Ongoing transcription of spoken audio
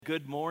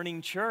Good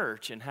morning,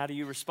 church, and how do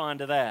you respond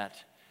to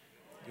that?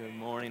 Good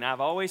morning. I've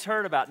always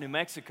heard about New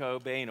Mexico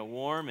being a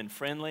warm and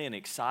friendly and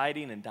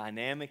exciting and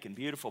dynamic and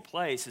beautiful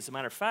place. As a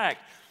matter of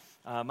fact,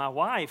 my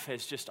wife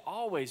has just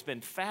always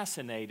been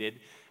fascinated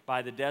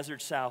by the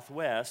desert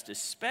Southwest,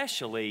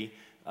 especially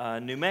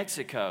New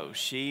Mexico.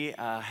 She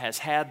has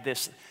had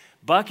this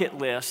bucket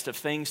list of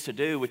things to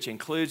do, which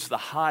includes the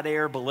Hot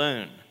Air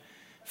Balloon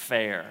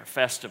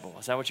Festival.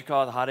 Is that what you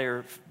call it, the Hot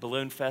Air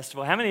Balloon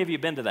Festival? How many of you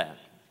have been to that?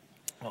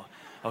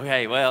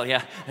 Okay, well,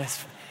 yeah,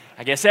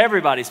 I guess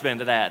everybody's been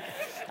to that.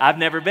 I've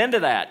never been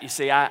to that. You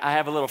see, I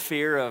have a little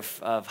fear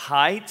of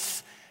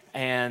heights,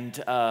 and,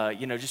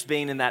 just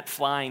being in that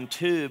flying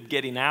tube,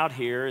 getting out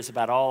here is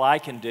about all I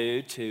can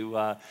do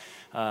to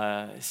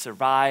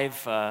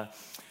survive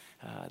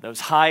those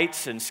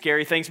heights and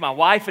scary things. My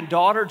wife and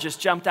daughter just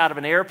jumped out of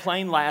an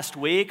airplane last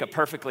week, a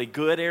perfectly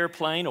good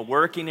airplane, a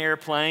working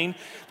airplane.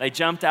 They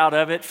jumped out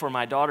of it for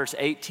my daughter's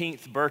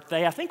 18th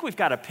birthday. I think we've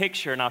got a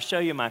picture, and I'll show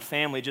you my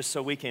family just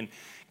so we can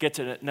get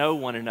to know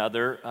one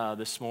another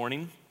this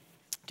morning.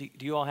 Do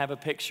you all have a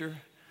picture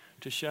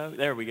to show?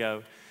 There we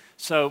go.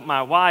 So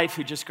my wife,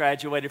 who just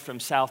graduated from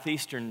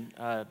Southeastern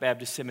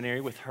Baptist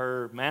Seminary with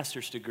her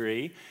master's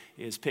degree,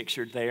 is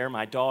pictured there.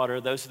 My daughter,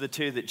 those are the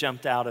two that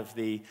jumped out of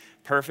the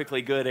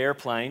perfectly good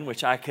airplane,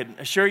 which I can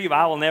assure you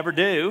I will never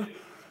do.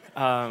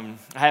 I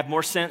have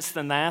more sense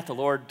than that. The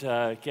Lord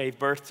gave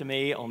birth to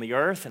me on the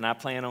earth, and I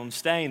plan on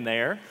staying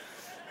there.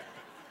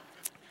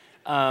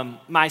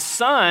 My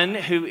son,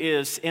 who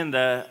is in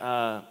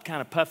the kind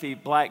of puffy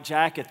black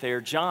jacket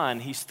there, John,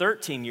 he's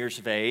 13 years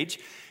of age.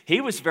 He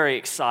was very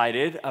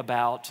excited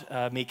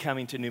about me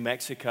coming to New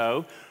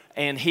Mexico,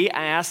 and he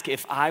asked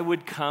if I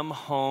would come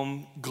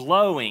home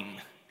glowing.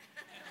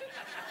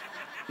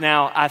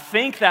 Now, I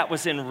think that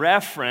was in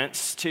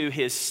reference to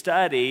his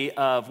study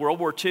of World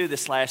War II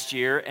this last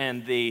year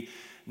and the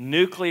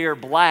nuclear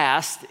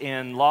blast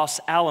in Los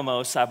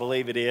Alamos, I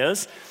believe it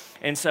is.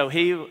 And so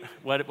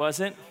what was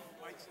it?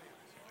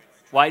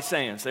 White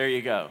Sands, there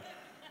you go.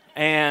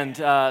 And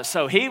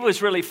so he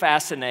was really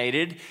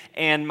fascinated.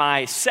 And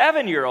my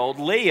 7-year-old,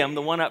 Liam,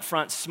 the one up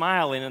front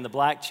smiling in the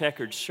black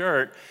checkered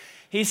shirt,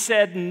 he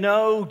said,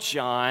 "No,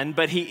 John,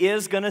 but he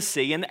is going to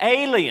see an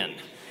alien."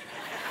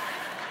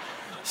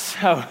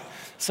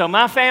 So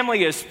my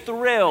family is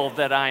thrilled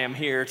that I am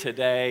here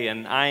today,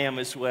 and I am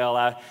as well.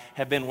 I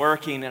have been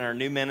working in our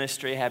new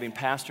ministry, having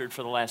pastored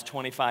for the last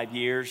 25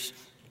 years,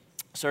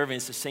 serving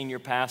as the senior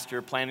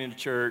pastor, planting a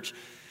church,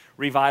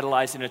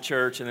 revitalizing a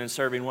church, and then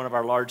serving one of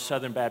our large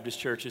Southern Baptist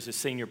churches as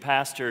senior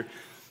pastor.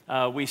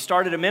 We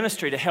started a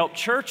ministry to help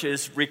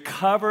churches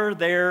recover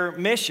their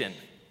mission.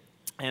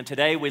 And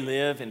today we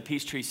live in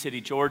Peachtree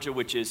City, Georgia,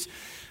 which is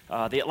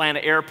the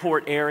Atlanta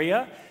airport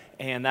area.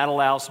 And that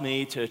allows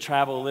me to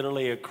travel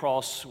literally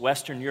across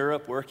Western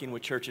Europe, working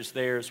with churches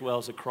there, as well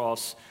as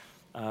across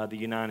the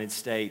United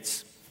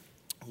States,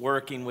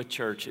 working with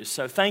churches.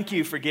 So thank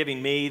you for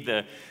giving me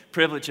the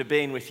privilege of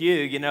being with you.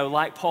 You know,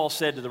 like Paul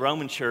said to the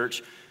Roman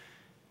church,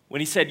 when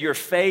he said, "Your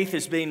faith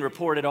is being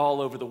reported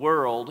all over the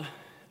world,"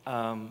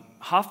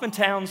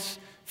 Hoffmantown's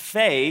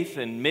faith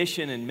and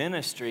mission and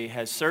ministry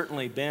has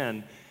certainly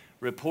been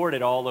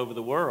reported all over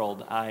the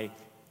world. I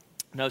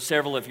know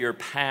several of your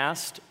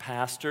past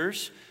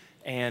pastors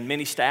and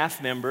many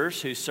staff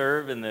members who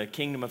serve in the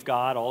kingdom of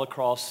God all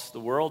across the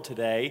world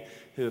today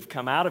who have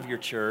come out of your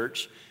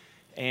church.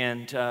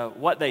 And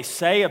what they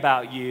say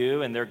about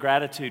you and their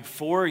gratitude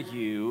for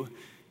you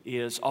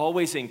is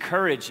always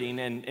encouraging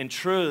and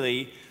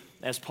truly,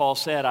 as Paul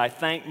said, I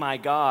thank my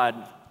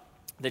God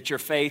that your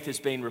faith is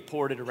being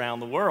reported around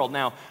the world.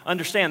 Now,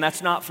 understand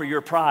that's not for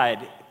your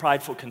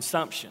prideful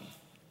consumption.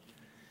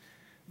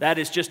 That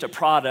is just a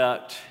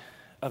product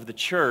of the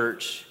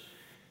church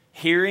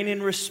hearing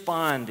and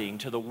responding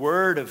to the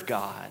Word of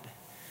God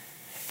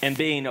and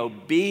being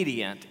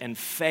obedient and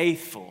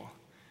faithful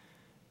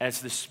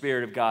as the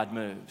Spirit of God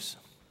moves.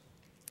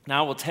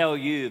 Now, I will tell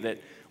you that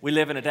we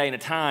live in a day and a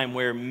time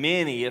where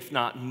many, if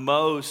not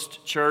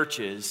most,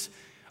 churches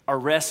are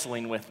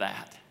wrestling with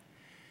that.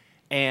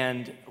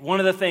 And one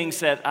of the things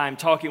that I'm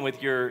talking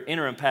with your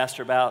interim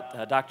pastor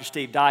about, Dr.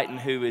 Steve Dighton,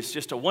 who is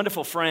just a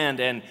wonderful friend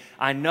and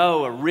I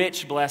know a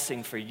rich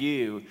blessing for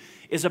you,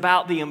 is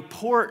about the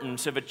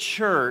importance of a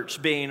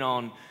church being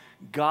on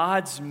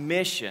God's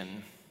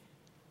mission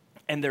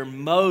and their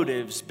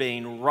motives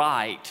being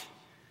right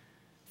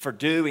for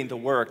doing the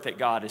work that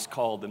God has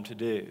called them to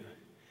do.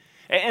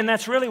 And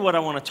that's really what I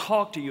want to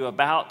talk to you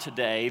about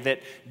today,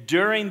 that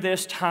during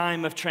this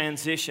time of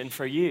transition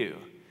for you,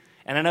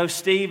 and I know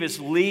Steve is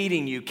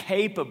leading you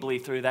capably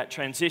through that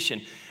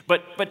transition,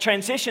 but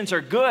transitions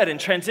are good and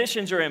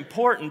transitions are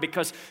important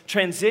because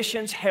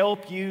transitions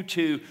help you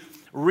to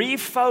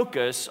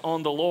refocus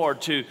on the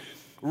Lord, to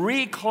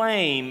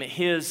reclaim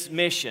His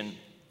mission,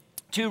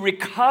 to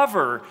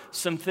recover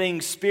some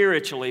things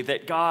spiritually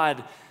that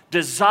God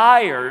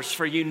desires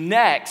for you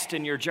next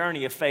in your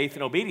journey of faith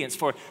and obedience.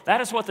 For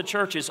that is what the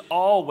church is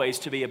always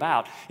to be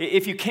about.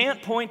 If you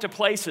can't point to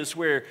places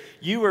where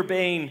you are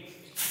being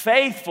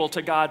faithful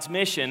to God's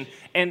mission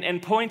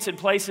and points in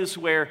places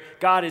where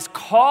God is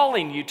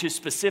calling you to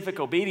specific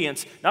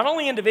obedience, not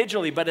only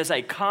individually, but as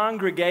a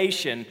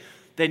congregation,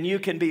 then you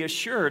can be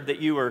assured that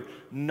you are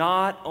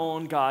not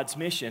on God's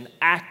mission,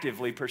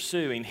 actively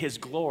pursuing His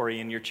glory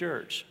in your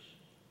church.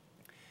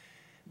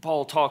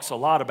 Paul talks a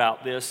lot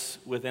about this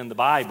within the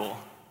Bible.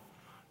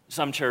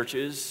 Some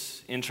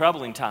churches in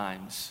troubling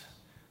times,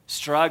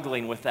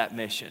 struggling with that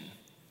mission,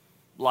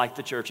 like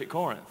the church at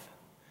Corinth.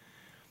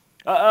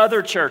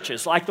 Other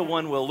churches, like the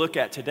one we'll look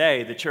at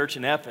today, the church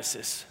in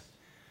Ephesus,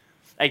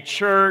 a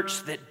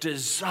church that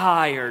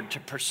desired to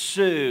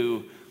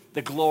pursue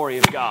the glory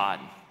of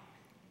God.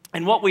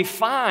 And what we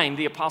find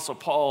the Apostle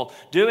Paul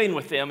doing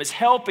with them is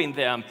helping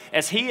them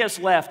as he has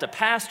left, a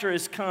pastor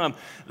has come,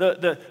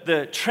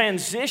 the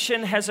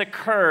transition has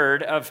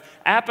occurred of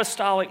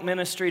apostolic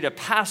ministry to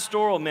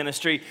pastoral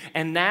ministry,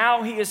 and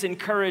now he is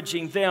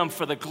encouraging them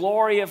for the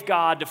glory of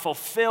God to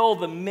fulfill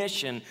the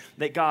mission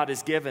that God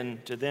has given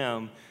to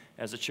them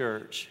as a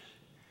church.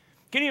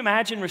 Can you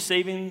imagine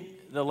receiving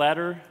the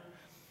letter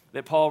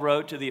that Paul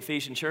wrote to the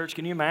Ephesian church?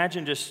 Can you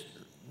imagine just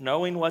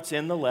knowing what's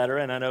in the letter?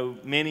 And I know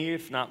many,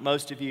 if not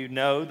most of you,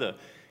 know the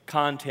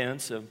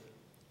contents of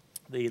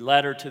the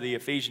letter to the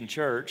Ephesian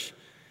church.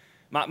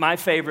 My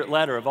favorite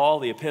letter of all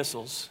the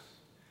epistles.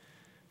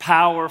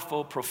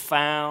 Powerful,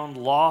 profound,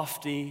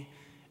 lofty,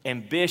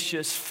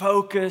 ambitious,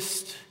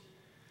 focused,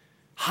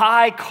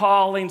 high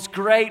callings,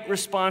 great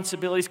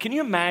responsibilities. Can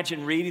you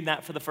imagine reading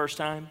that for the first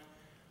time?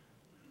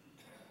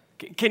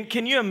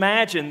 Can you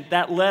imagine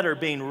that letter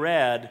being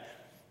read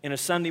in a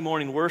Sunday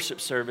morning worship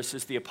service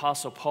as the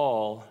Apostle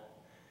Paul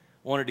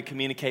wanted to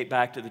communicate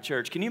back to the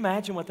church? Can you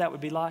imagine what that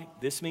would be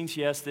like? This means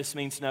yes, this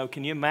means no.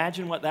 Can you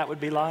imagine what that would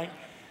be like?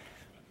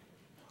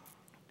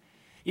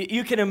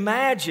 You can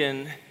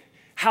imagine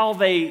how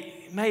they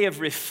may have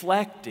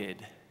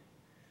reflected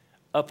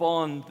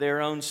upon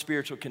their own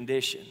spiritual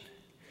condition.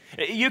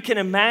 You can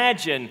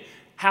imagine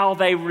how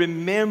they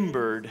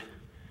remembered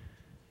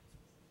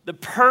the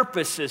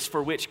purposes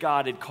for which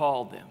God had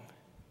called them.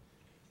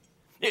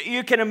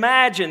 You can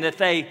imagine that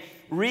they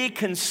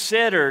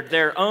reconsidered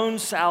their own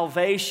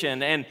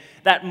salvation and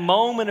that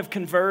moment of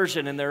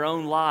conversion in their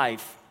own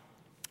life,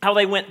 how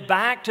they went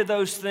back to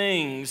those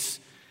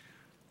things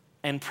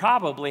and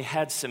probably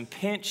had some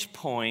pinch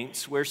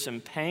points where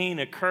some pain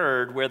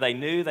occurred, where they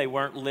knew they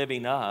weren't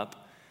living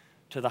up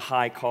to the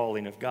high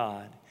calling of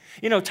God.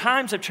 You know,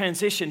 times of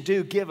transition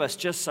do give us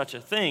just such a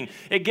thing.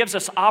 It gives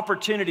us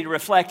opportunity to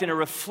reflect, and a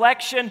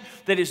reflection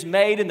that is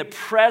made in the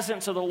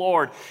presence of the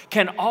Lord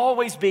can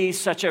always be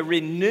such a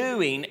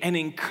renewing and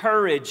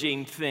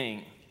encouraging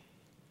thing.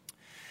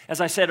 As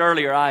I said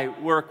earlier, I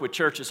work with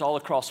churches all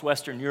across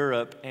Western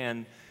Europe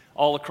and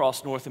all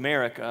across North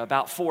America,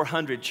 about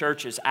 400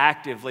 churches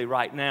actively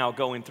right now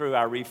going through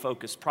our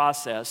refocus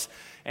process,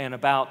 and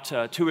about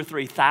 2,000 or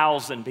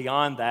 3,000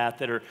 beyond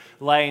that are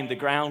laying the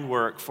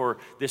groundwork for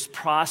this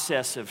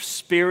process of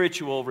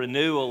spiritual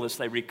renewal as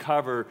they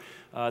recover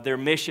their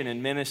mission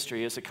and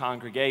ministry as a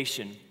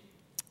congregation.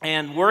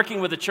 And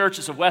working with the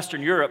churches of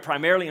Western Europe,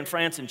 primarily in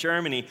France and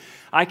Germany,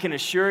 I can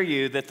assure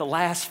you that the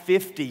last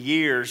 50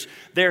 years,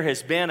 there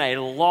has been a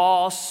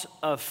loss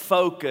of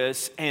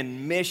focus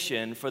and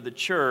mission for the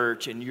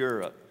church in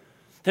Europe.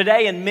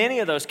 Today, in many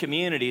of those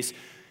communities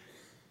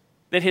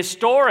that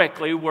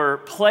historically were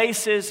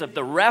places of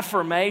the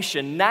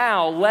Reformation,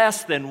 now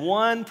less than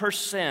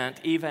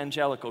 1%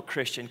 evangelical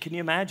Christian. Can you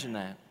imagine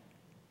that?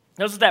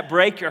 Doesn't that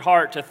break your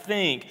heart to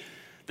think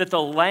that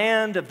the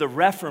land of the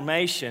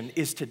Reformation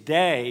is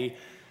today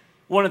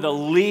one of the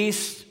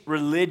least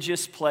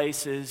religious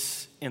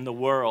places in the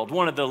world,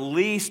 one of the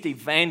least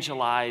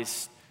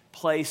evangelized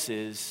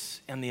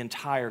places in the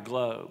entire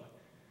globe?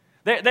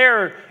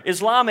 There are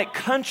Islamic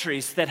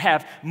countries that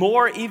have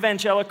more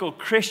evangelical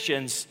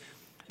Christians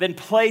than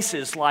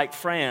places like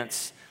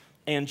France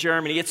and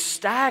Germany. It's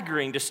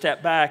staggering to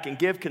step back and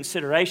give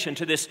consideration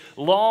to this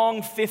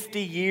long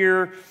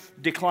 50-year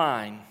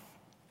decline.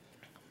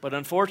 But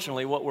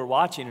unfortunately, what we're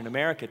watching in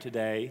America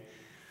today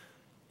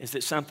is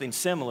that something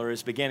similar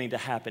is beginning to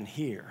happen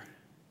here.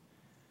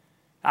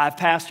 I've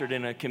pastored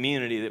in a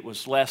community that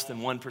was less than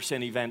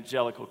 1%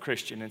 evangelical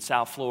Christian in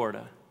South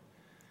Florida.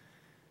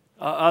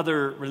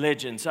 Other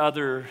religions,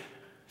 other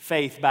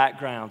faith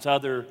backgrounds,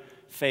 other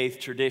faith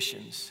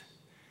traditions.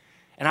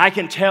 And I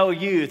can tell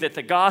you that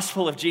the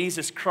gospel of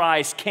Jesus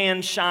Christ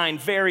can shine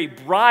very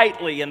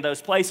brightly in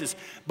those places,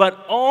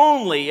 but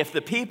only if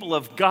the people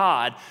of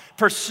God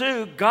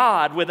pursue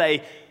God with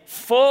a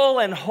full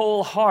and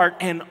whole heart,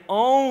 and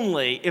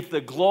only if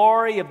the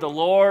glory of the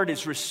Lord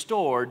is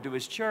restored to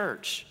His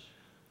church.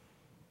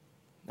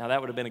 Now, that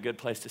would have been a good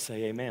place to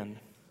say amen.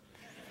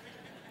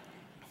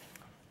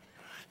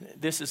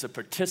 This is a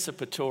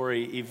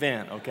participatory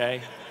event,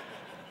 okay?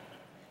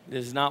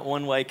 This is not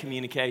one-way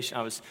communication.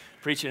 I was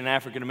preaching in an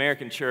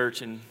African-American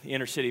church in the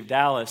inner city of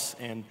Dallas,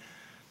 and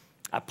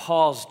I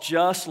paused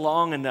just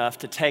long enough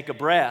to take a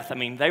breath. I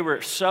mean, they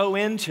were so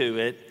into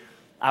it,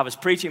 I was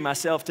preaching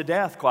myself to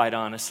death, quite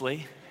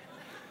honestly.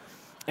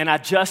 and I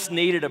just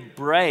needed a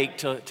break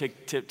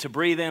to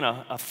breathe in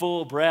a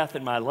full breath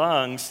in my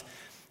lungs.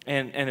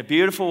 And a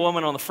beautiful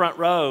woman on the front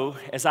row,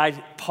 as I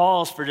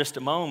paused for just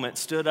a moment,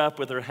 stood up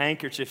with her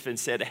handkerchief and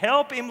said,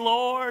 "Help him,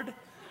 Lord."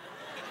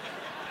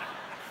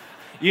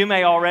 You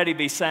may already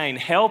be saying,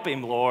 "Help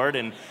him, Lord,"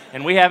 and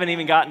we haven't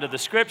even gotten to the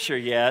scripture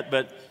yet,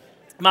 but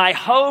my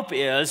hope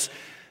is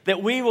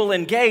that we will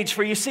engage.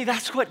 For you see,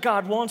 that's what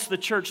God wants the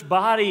church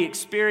body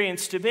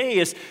experience to be,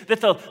 is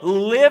that the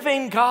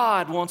living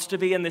God wants to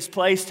be in this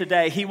place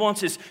today. He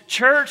wants His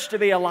church to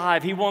be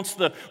alive. He wants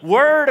the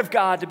Word of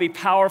God to be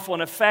powerful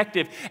and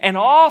effective. And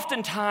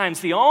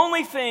oftentimes, the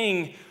only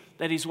thing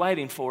that He's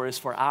waiting for is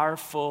for our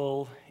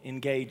full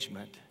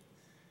engagement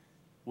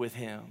with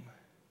Him.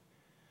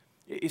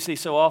 You see,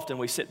 so often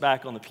we sit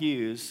back on the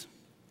pews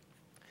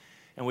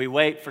and we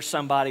wait for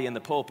somebody in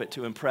the pulpit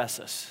to impress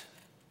us.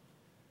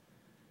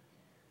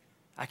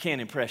 I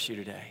can't impress you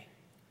today.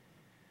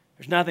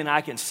 There's nothing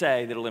I can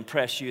say that'll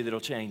impress you,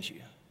 that'll change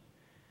you.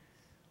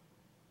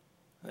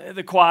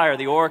 The choir,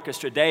 the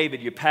orchestra,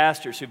 David, your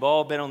pastors who've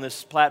all been on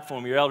this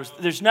platform, your elders,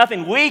 there's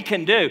nothing we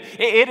can do.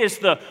 It is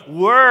the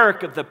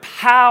work of the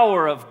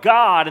power of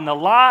God in the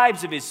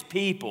lives of His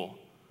people.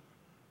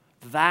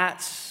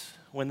 That's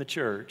when the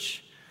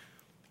church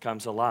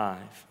comes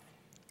alive.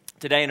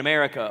 Today in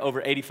America,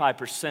 over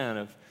 85%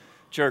 of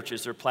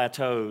churches are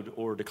plateaued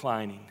or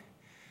declining.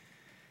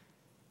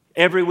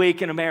 Every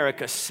week in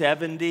America,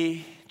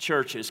 70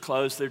 churches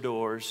close their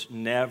doors,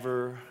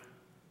 never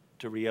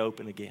to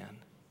reopen again.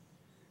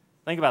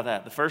 Think about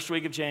that. The first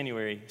week of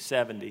January,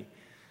 70.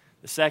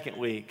 The second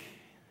week,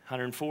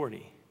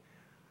 140.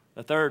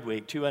 The third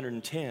week,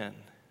 210,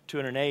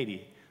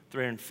 280,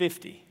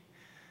 350.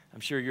 I'm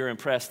sure you're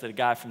impressed that a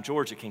guy from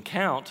Georgia can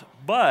count,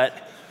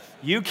 but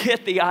you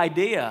get the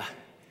idea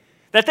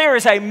that there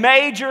is a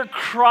major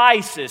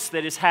crisis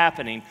that is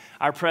happening.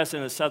 Our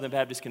president of the Southern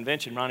Baptist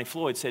Convention, Ronnie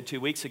Floyd, said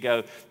 2 weeks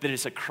ago that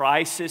it's a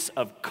crisis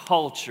of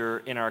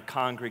culture in our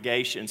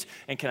congregations.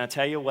 And can I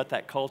tell you what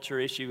that culture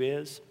issue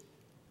is?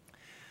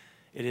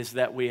 It is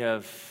that we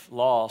have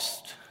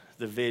lost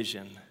the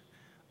vision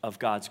of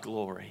God's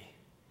glory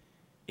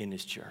in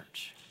His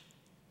church.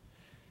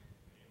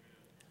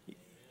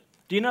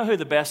 Do you know who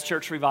the best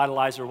church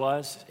revitalizer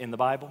was in the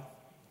Bible?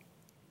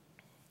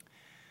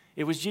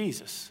 It was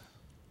Jesus.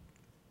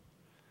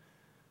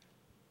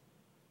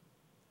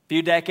 A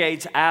few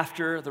decades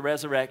after the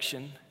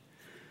resurrection,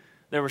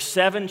 there were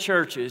 7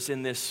 churches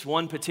in this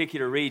one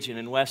particular region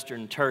in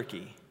western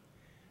Turkey.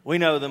 We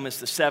know them as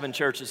the 7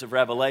 churches of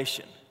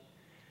Revelation.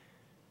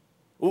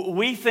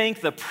 We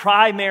think the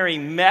primary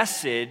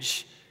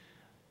message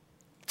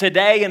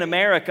today in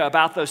America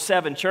about those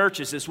 7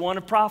 churches is one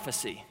of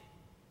prophecy.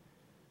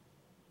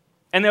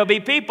 And there'll be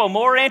people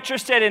more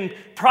interested in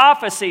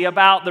prophecy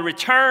about the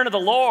return of the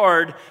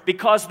Lord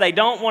because they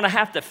don't want to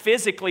have to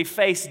physically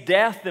face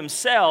death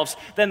themselves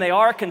than they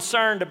are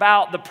concerned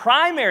about the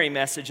primary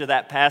message of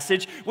that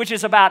passage, which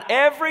is about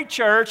every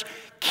church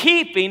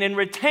keeping and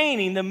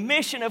retaining the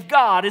mission of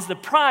God as the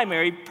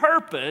primary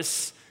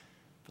purpose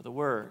for the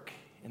work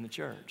in the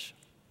church.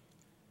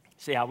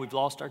 See how we've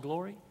lost our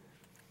glory?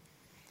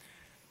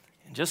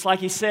 And just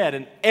like He said,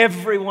 in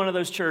every one of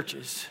those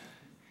churches,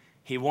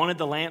 He wanted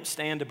the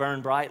lampstand to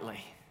burn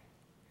brightly.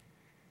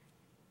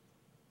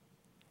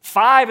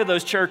 5 of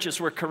those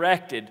churches were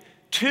corrected.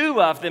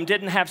 2 of them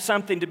didn't have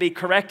something to be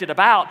corrected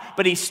about,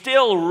 but He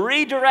still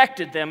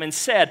redirected them and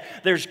said,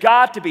 there's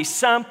got to be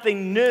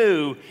something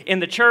new in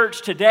the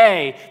church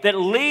today that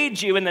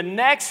leads you in the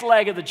next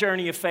leg of the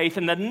journey of faith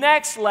and the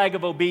next leg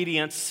of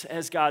obedience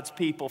as God's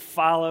people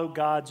follow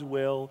God's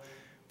will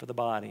for the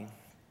body.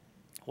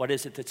 What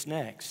is it that's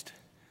next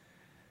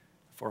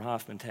for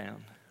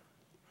Hoffmantown?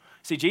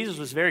 See, Jesus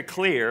was very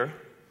clear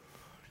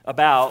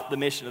about the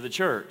mission of the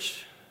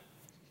church.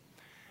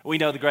 We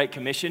know the Great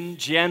Commission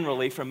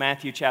generally from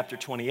Matthew chapter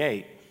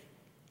 28.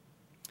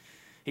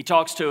 He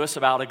talks to us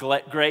about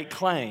a great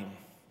claim.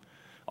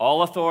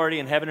 All authority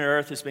in heaven and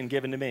earth has been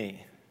given to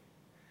me.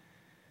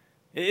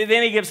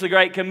 Then He gives the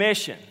Great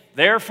Commission.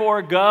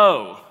 Therefore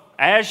go,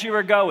 as you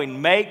are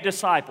going, make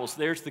disciples.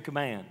 There's the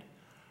command.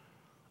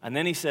 And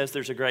then He says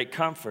there's a great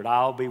comfort.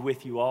 I'll be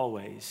with you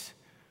always,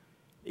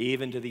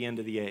 even to the end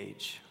of the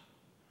age.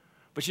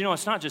 But you know,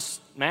 it's not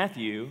just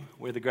Matthew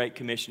where the Great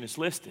Commission is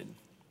listed.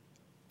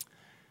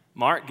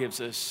 Mark gives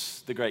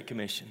us the Great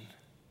Commission.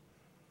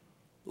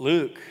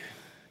 Luke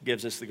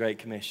gives us the Great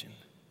Commission.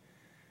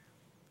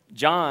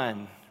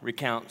 John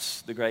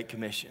recounts the Great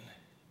Commission.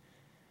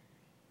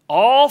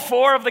 All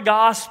 4 of the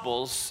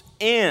Gospels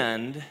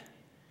end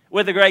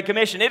with the Great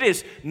Commission. It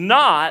is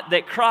not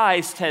that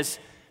Christ has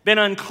been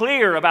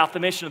unclear about the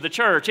mission of the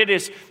church. It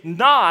is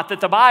not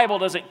that the Bible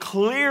doesn't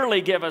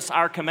clearly give us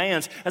our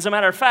commands. As a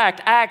matter of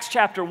fact, Acts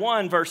chapter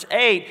 1, verse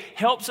 8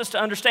 helps us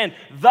to understand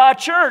the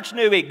church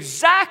knew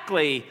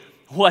exactly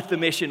what the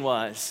mission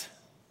was.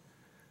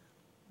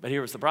 But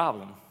here was the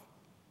problem.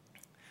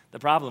 The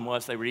problem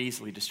was they were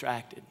easily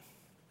distracted.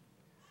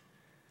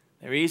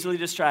 They were easily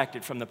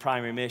distracted from the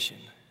primary mission.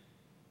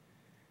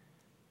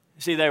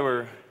 See, they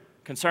were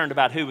concerned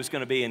about who was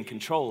going to be in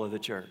control of the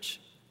church.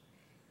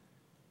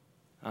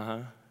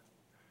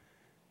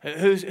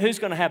 Who's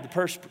going to have the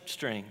purse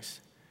strings?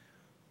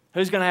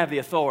 Who's going to have the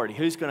authority?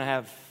 Who's going to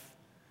have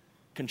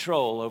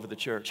control over the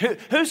church?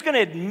 Who's going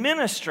to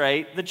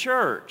administrate the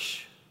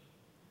church?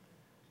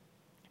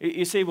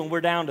 You see, when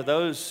we're down to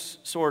those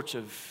sorts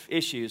of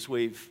issues,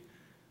 we've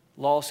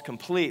lost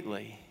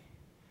completely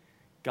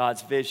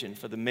God's vision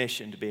for the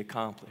mission to be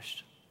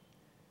accomplished.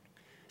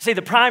 See,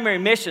 the primary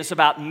mission is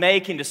about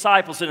making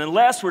disciples, and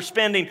unless we're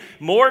spending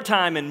more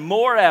time and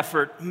more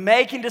effort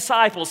making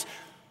disciples,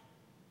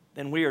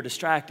 then we are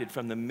distracted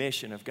from the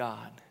mission of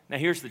God. Now,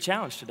 here's the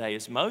challenge today,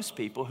 is most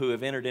people who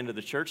have entered into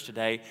the church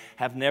today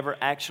have never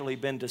actually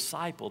been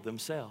discipled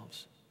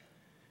themselves.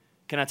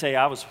 Can I tell you,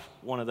 I was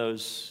one of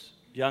those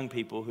young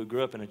people who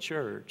grew up in a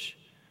church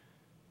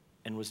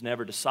and was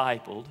never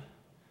discipled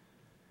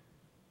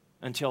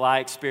until I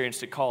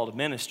experienced a call to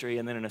ministry,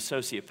 and then an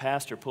associate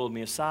pastor pulled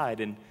me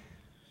aside and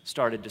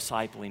started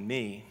discipling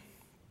me.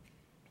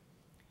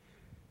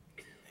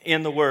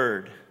 In the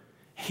Word,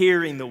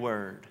 hearing the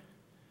Word,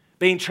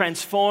 being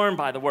transformed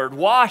by the Word,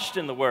 washed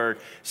in the Word.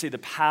 See the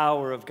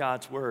power of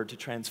God's Word to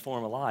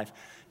transform a life.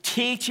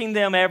 Teaching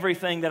them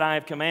everything that I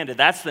have commanded.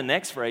 That's the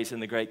next phrase in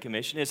the Great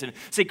Commission, isn't it?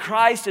 See,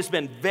 Christ has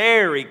been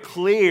very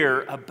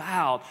clear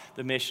about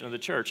the mission of the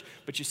church.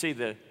 But you see,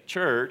 the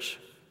church,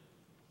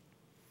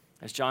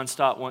 as John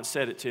Stott once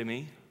said it to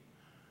me,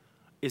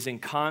 is in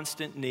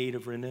constant need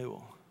of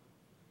renewal.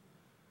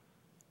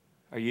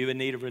 Are you in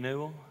need of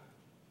renewal?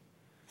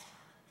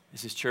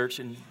 Is this church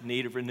in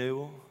need of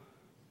renewal?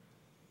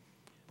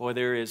 Boy,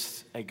 there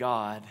is a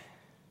God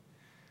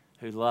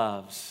who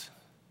loves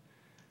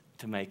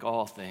to make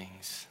all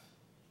things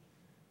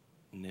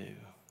new.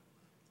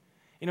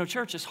 You know,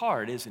 church is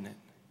hard, isn't it?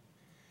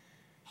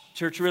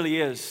 Church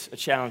really is a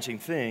challenging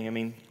thing. I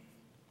mean,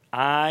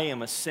 I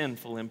am a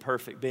sinful,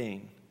 imperfect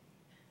being.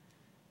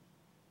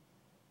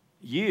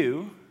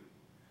 You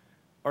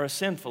are a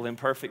sinful,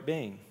 imperfect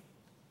being.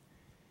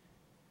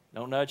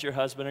 Don't nudge your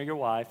husband or your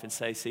wife and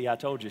say, "See, I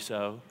told you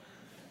so."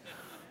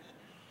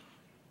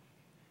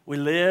 We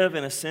live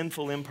in a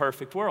sinful,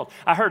 imperfect world.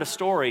 I heard a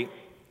story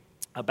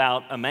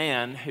about a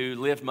man who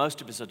lived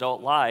most of his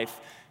adult life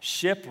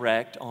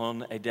shipwrecked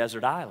on a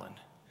desert island.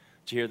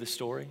 Did you hear this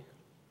story?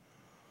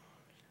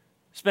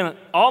 Spent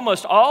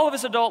almost all of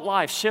his adult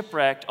life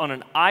shipwrecked on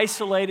an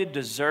isolated,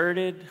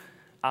 deserted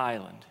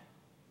island.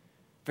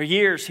 For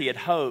years, he had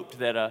hoped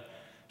that a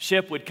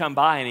ship would come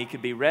by and he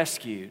could be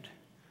rescued.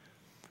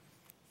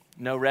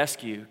 No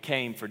rescue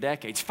came for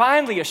decades.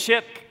 Finally, a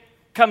ship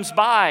comes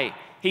by.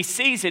 He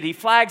sees it. He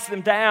flags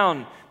them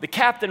down. The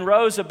captain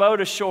rows a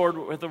boat ashore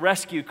with the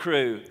rescue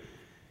crew.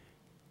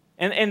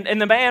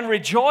 And the man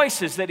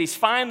rejoices that he's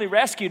finally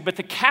rescued, but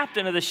the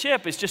captain of the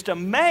ship is just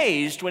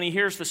amazed when he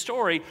hears the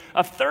story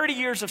of 30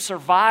 years of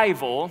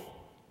survival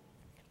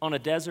on a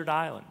desert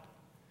island.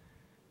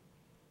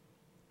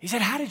 He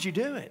said, "How did you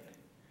do it?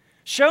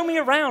 Show me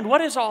around.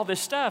 What is all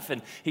this stuff?"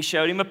 And he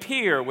showed him a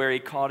pier where he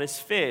caught his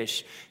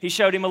fish. He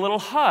showed him a little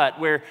hut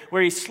where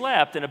he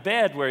slept and a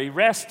bed where he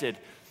rested.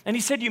 And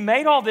he said, "You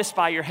made all this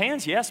by your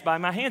hands?" "Yes, by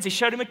my hands." He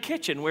showed him a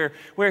kitchen where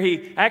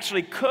he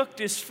actually cooked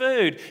his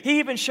food. He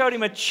even showed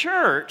him a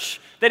church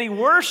that he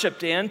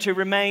worshiped in to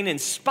remain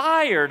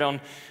inspired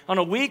on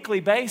a weekly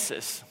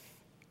basis.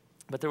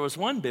 But there was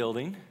one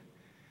building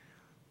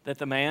that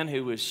the man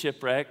who was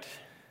shipwrecked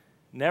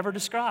never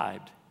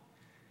described.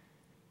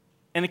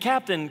 And the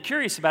captain,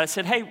 curious about it,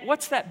 said, "Hey,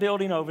 what's that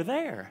building over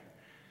there?"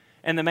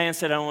 And the man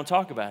said, "I don't want to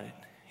talk about it."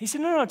 He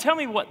said, No, tell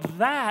me what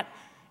that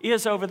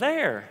is over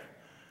there."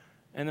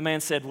 And the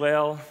man said,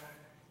 "Well,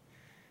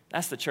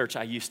 that's the church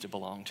I used to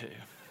belong to."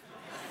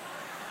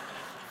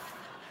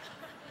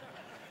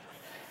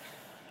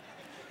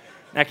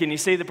 Now, can you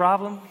see the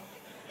problem?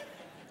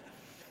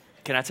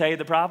 Can I tell you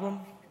the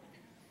problem?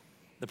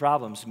 The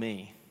problem's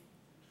me.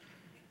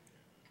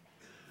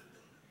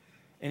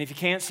 And if you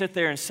can't sit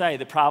there and say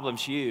the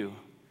problem's you,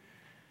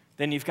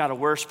 then you've got a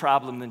worse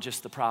problem than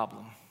just the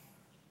problem.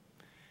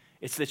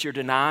 It's that you're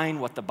denying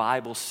what the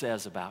Bible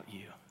says about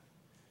you,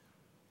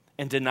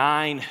 and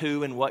denying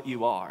who and what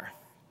you are,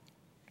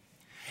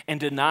 and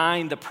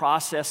denying the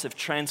process of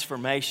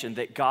transformation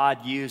that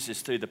God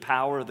uses through the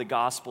power of the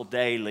gospel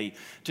daily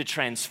to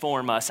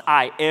transform us.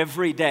 I,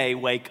 every day,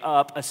 wake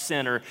up a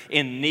sinner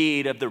in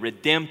need of the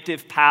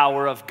redemptive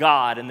power of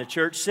God. And the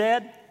church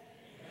said,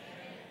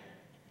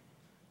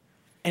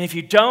 and if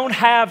you don't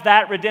have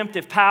that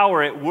redemptive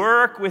power at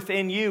work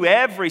within you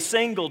every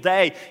single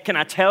day, can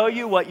I tell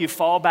you what you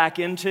fall back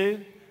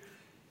into?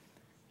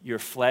 Your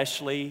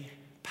fleshly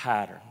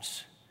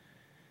patterns.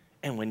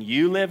 And when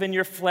you live in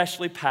your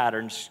fleshly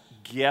patterns,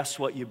 guess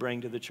what you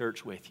bring to the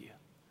church with you?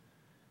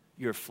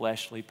 Your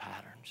fleshly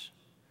patterns.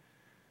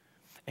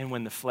 And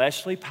when the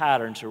fleshly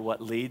patterns are what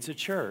leads a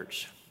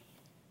church,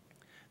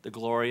 the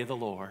glory of the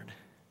Lord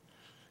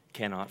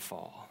cannot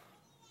fall.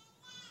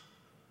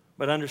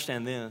 But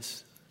understand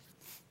this.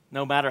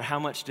 No matter how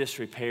much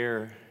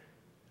disrepair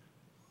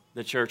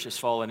the church has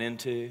fallen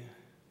into,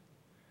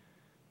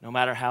 no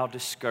matter how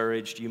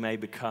discouraged you may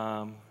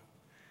become,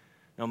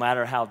 no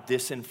matter how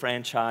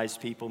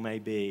disenfranchised people may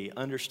be,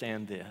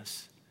 understand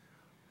this.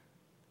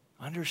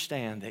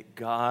 understand that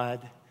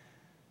God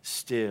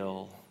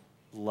still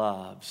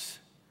loves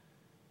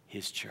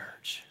His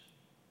church.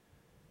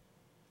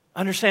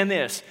 Understand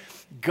this,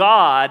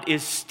 God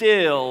is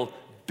still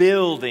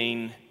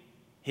building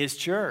His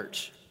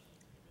church.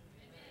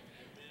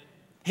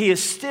 He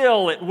is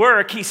still at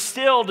work. He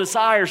still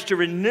desires to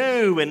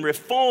renew and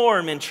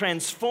reform and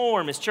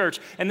transform His church.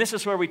 And this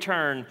is where we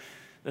turn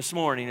this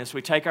morning as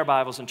we take our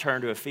Bibles and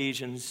turn to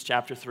Ephesians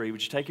chapter 3.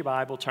 Would you take your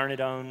Bible, turn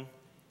it on?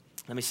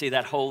 Let me see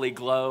that holy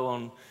glow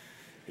on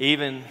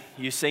even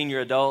you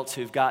senior adults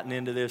who've gotten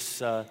into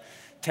this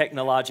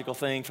technological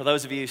thing. For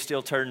those of you who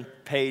still turn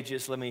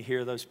pages, let me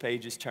hear those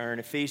pages turn.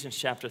 Ephesians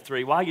chapter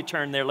 3. While you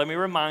turn there, let me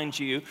remind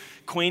you,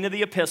 Queen of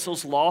the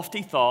Epistles,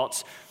 lofty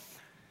thoughts.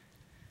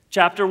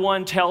 Chapter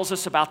 1 tells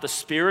us about the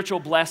spiritual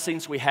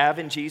blessings we have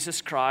in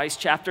Jesus Christ.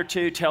 Chapter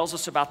 2 tells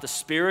us about the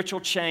spiritual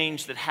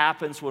change that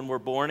happens when we're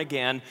born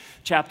again.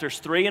 Chapters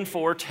 3 and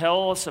 4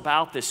 tell us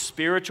about this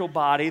spiritual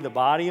body, the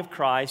body of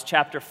Christ.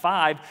 Chapter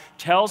 5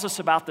 tells us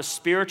about the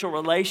spiritual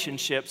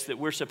relationships that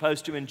we're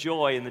supposed to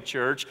enjoy in the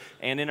church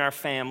and in our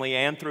family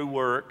and through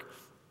work.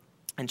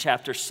 And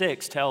chapter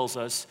 6 tells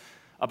us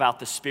about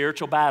the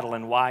spiritual battle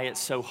and why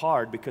it's so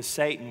hard, because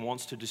Satan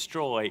wants to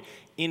destroy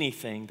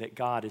anything that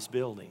God is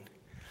building.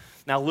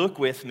 Now look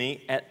with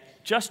me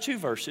at just 2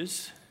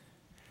 verses,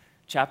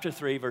 chapter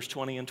 3, verse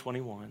 20 and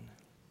 21.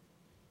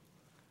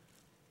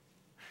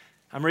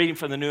 I'm reading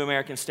from the New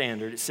American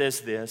Standard. It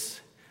says this,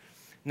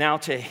 "Now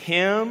to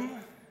Him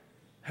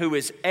who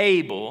is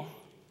able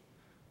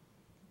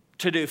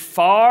to do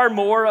far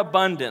more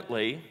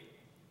abundantly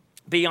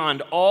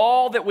beyond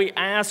all that we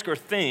ask or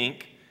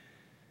think,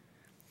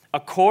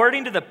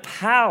 according to the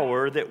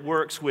power that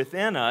works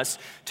within us,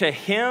 to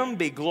Him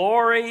be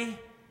glory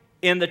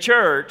in the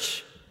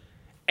church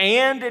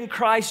and in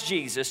Christ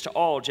Jesus to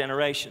all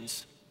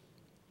generations."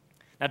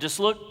 Now just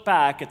look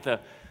back at the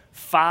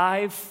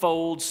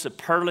 5-fold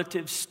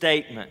superlative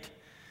statement.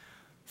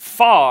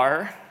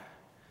 Far,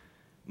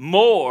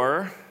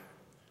 more,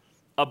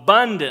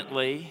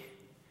 abundantly,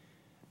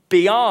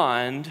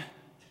 beyond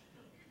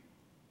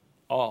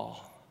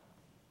all.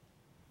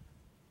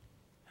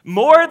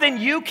 More than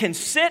you can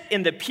sit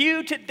in the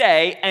pew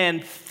today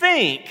and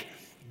think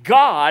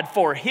God,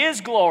 for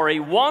His glory,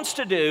 wants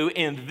to do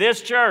in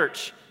this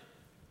church.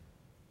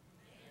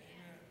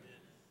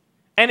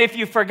 And if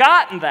you've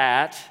forgotten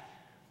that,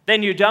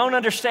 then you don't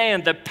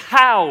understand the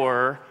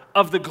power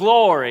of the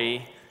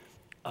glory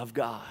of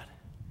God.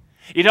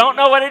 You don't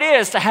know what it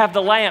is to have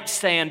the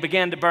lampstand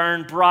begin to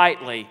burn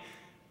brightly.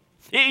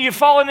 You've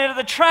fallen into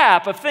the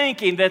trap of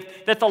thinking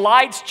that the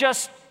light's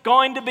just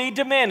going to be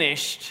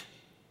diminished.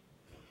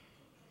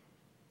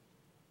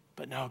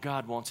 But no,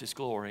 God wants His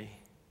glory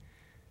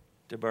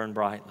to burn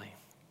brightly.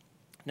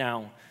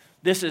 Now,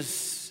 this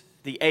is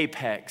the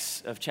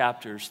apex of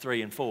chapters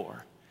 3 and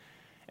 4.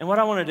 And what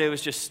I want to do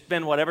is just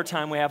spend whatever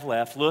time we have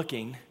left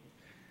looking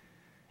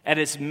at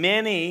as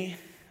many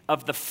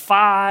of the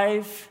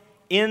 5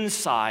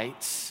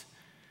 insights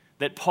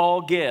that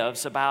Paul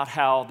gives about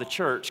how the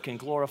church can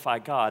glorify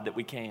God that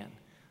we can.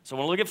 So I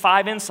want to look at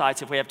 5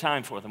 insights if we have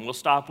time for them. We'll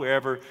stop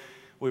wherever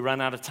we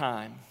run out of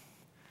time.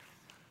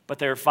 But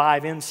there are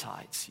 5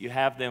 insights. You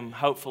have them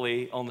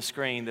hopefully on the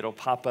screen that'll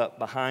pop up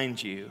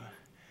behind you.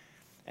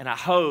 And I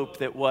hope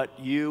that what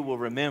you will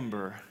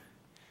remember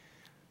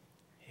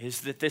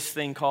is that this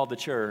thing called the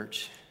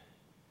church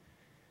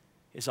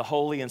is a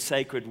holy and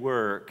sacred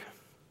work,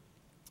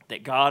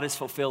 that God is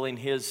fulfilling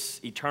His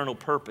eternal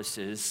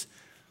purposes,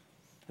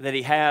 that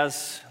He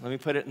has, let me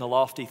put it in the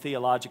lofty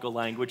theological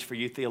language for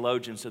you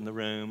theologians in the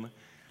room,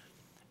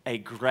 a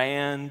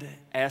grand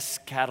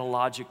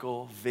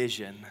eschatological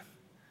vision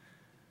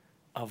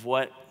of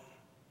what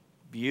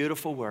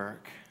beautiful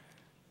work,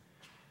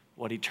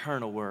 what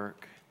eternal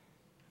work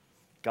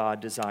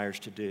God desires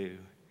to do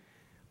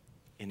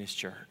in His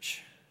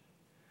church.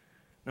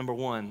 Number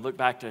 1, look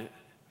back to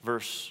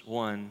verse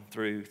 1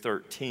 through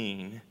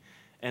 13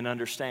 and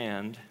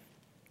understand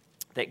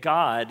that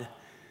God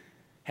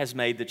has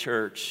made the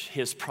church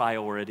His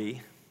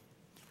priority,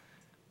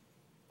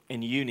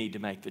 and you need to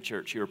make the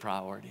church your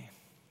priority.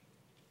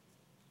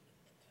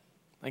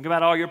 Think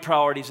about all your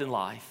priorities in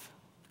life.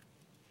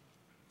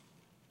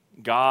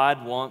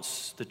 God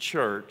wants the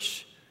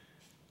church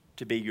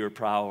to be your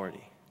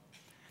priority.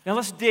 Now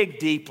let's dig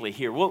deeply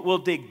here. We'll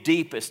dig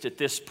deepest at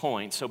this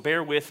point, so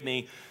bear with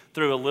me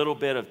through a little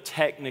bit of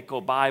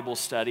technical Bible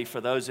study for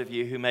those of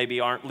you who maybe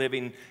aren't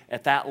living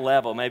at that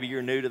level. Maybe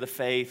you're new to the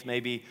faith.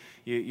 Maybe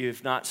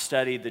you've not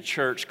studied the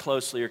church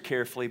closely or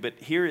carefully. But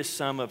here is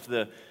some of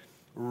the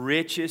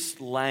richest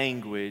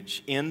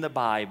language in the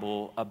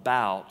Bible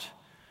about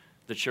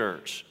the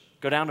church.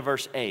 Go down to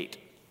verse 8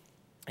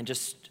 and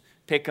just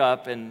pick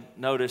up and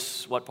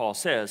notice what Paul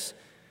says.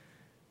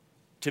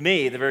 "To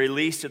me, the very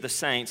least of the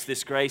saints,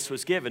 this grace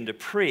was given to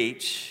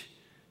preach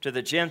to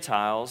the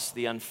Gentiles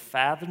the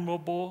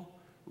unfathomable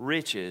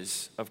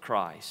riches of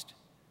Christ,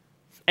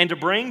 and to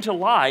bring to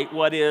light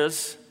what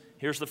is,"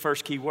 here's the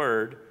first key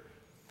word,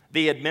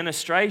 "the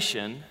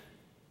administration,"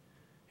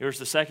 here's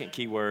the second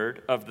key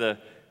word, "of the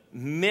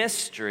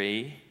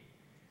mystery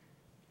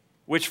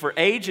which for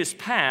ages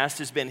past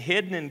has been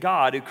hidden in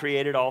God who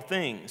created all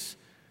things.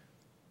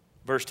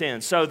 Verse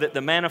 10, so that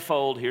the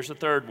manifold, here's the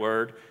third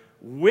word,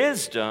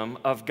 wisdom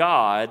of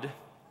God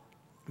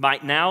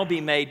might now be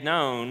made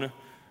known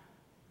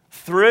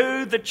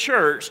through the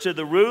church to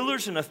the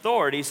rulers and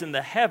authorities in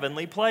the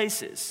heavenly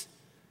places.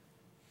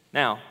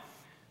 Now,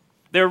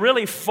 there are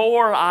really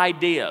 4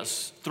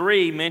 ideas,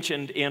 3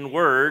 mentioned in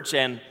words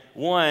and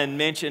 1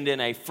 mentioned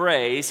in a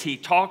phrase. He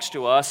talks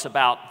to us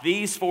about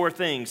these 4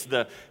 things: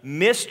 the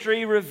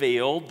mystery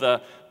revealed,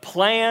 the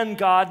plan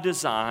God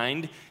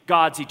designed,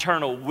 God's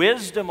eternal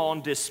wisdom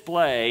on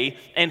display,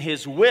 and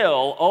His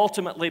will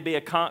ultimately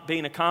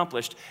being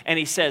accomplished. And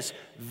he says,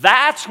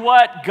 that's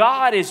what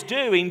God is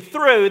doing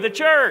through the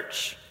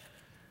church.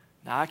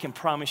 Now, I can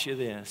promise you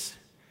this.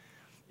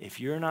 If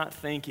you're not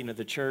thinking of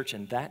the church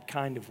in that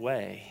kind of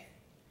way,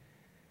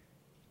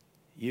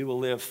 you will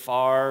live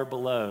far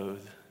below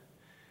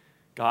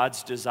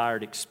God's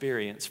desired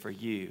experience for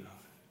you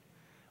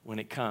when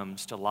it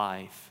comes to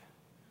life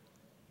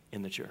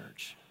in the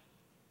church.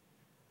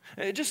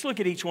 Just look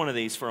at each one of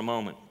these for a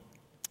moment.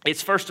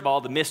 It's first of all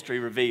the mystery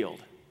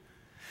revealed.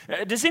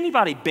 Does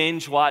anybody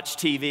binge watch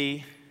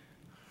TV?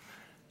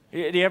 Do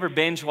you ever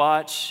binge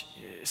watch?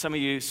 Some of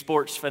you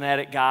sports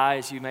fanatic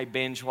guys, you may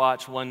binge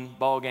watch one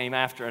ball game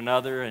after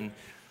another, and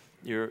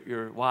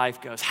your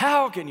wife goes,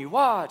 how can you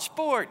watch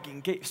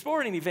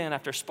sporting event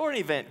after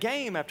sporting event,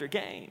 game after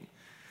game?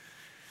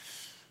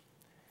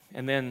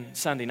 And then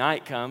Sunday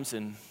night comes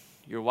and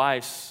your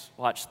wife's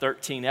watched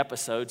 13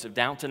 episodes of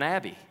Downton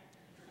Abbey.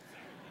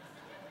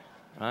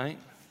 Right?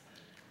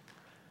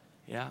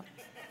 Yeah.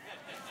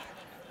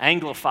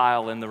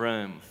 Anglophile in the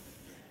room.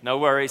 No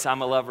worries,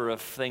 I'm a lover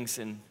of things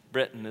in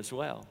Britain as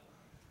well.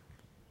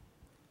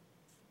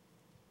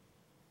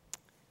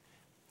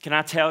 Can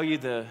I tell you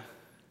the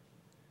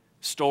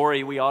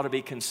story we ought to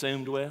be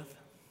consumed with?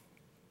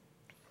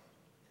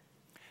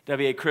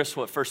 W.A.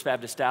 Criswell at First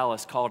Baptist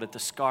Dallas called it the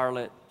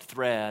scarlet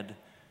thread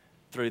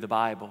through the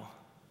Bible.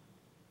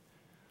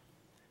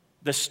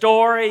 The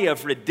story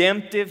of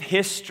redemptive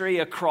history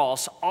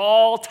across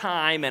all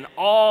time and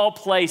all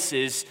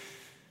places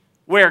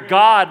where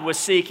God was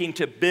seeking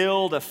to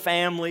build a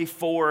family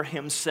for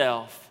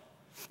Himself.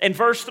 And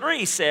verse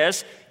 3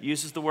 says,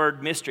 uses the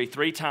word mystery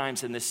 3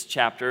 times in this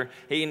chapter.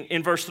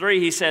 In verse 3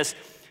 he says,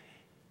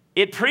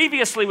 it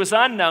previously was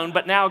unknown,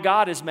 but now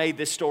God has made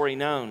this story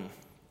known.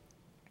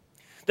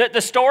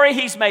 The story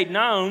He's made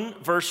known,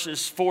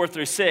 verses 4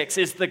 through 6,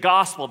 is the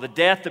gospel, the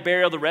death, the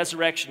burial, the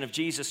resurrection of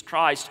Jesus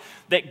Christ.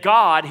 That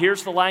God,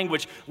 here's the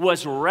language,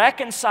 was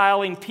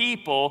reconciling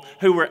people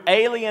who were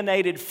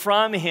alienated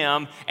from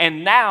Him,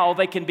 and now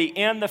they can be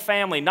in the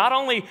family. Not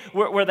only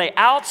were they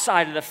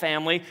outside of the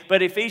family,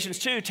 but Ephesians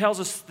 2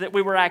 tells us that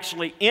we were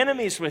actually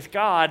enemies with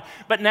God,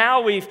 but now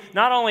we've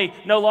not only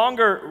no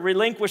longer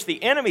relinquished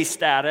the enemy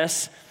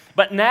status,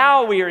 but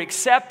now we are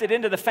accepted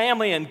into the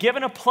family and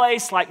given a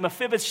place like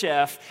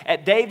Mephibosheth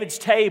at David's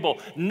table.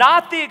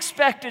 Not the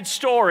expected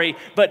story,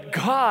 but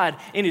God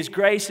in His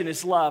grace and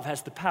His love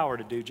has the power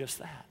to do just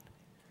that.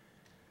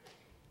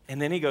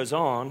 And then he goes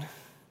on,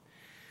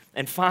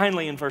 and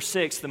finally in verse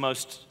 6, the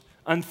most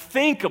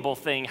unthinkable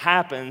thing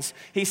happens.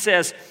 He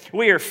says,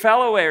 we are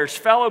fellow heirs,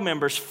 fellow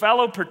members,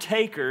 fellow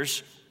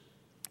partakers,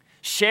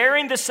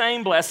 sharing the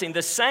same blessing,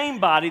 the same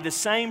body, the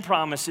same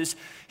promises.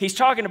 He's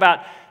talking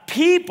about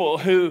people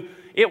who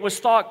it was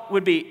thought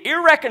would be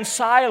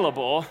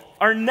irreconcilable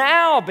are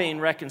now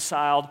being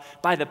reconciled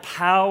by the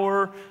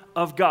power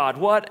of God.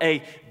 What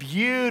a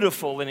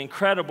beautiful and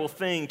incredible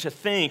thing to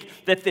think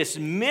that this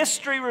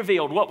mystery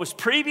revealed, what was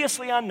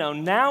previously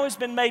unknown, now has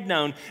been made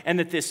known, and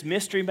that this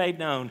mystery made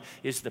known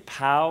is the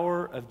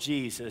power of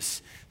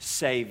Jesus'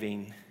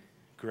 saving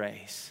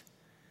grace.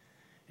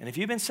 And if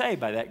you've been saved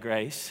by that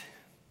grace,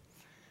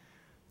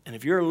 and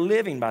if you're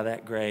living by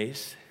that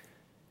grace,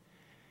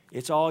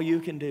 it's all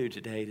you can do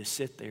today to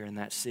sit there in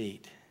that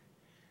seat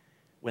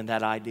when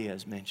that idea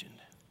is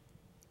mentioned.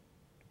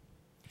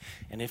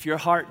 And if your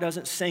heart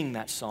doesn't sing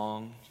that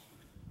song,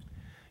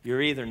 you're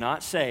either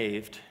not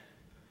saved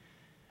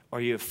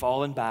or you have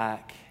fallen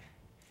back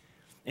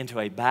into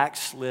a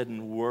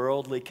backslidden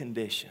worldly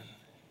condition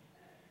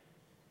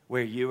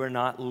where you are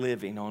not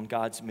living on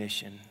God's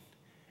mission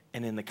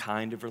and in the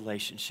kind of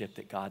relationship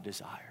that God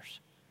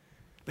desires.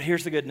 But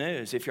here's the good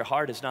news. If your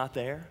heart is not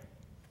there,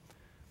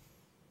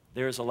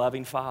 there is a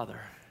loving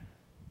Father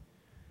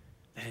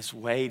that is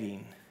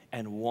waiting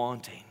and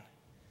wanting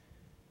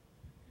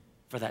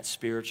for that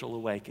spiritual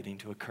awakening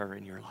to occur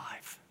in your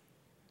life.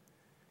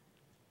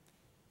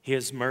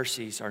 His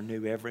mercies are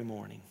new every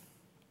morning.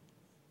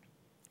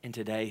 And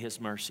today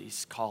His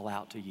mercies call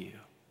out to you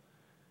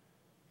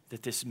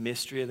that this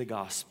mystery of the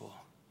gospel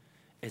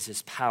is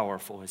as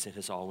powerful as it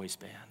has always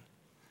been.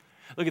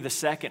 Look at the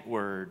second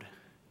word.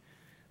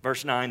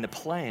 Verse 9, the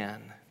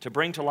plan to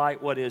bring to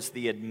light what is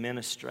the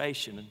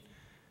administration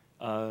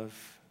of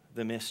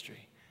the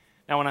mystery.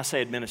 Now, when I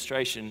say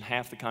administration,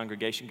 half the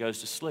congregation goes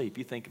to sleep.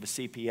 You think of a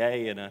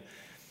CPA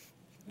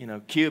in a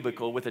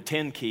cubicle with a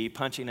 10 key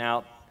punching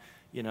out,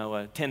 a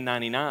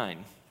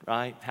 1099,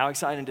 right? How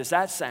exciting does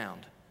that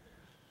sound?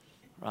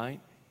 right?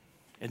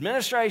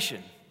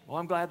 Administration. Well,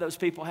 I'm glad those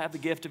people have the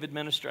gift of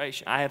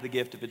administration. I have the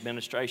gift of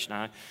administration.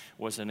 I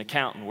was an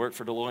accountant, worked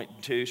for Deloitte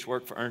 & Touche,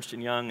 worked for Ernst &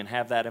 Young, and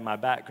have that in my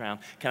background.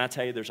 Can I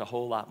tell you there's a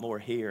whole lot more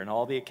here? And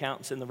all the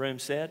accountants in the room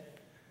said?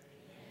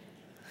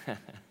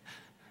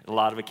 A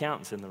lot of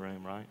accountants in the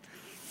room, right?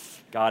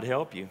 God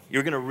help you.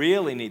 You're going to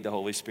really need the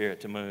Holy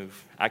Spirit to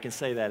move. I can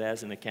say that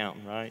as an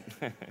accountant, right?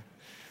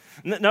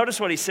 Notice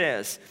what he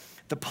says.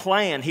 The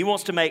plan, he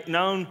wants to make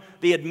known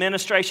the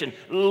administration.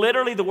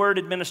 Literally, the word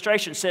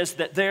administration says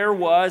that there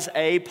was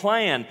a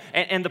plan,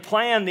 and the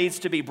plan needs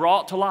to be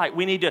brought to light.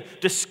 We need to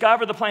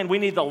discover the plan. We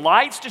need the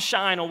lights to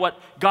shine on what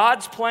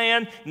God's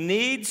plan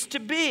needs to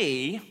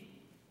be,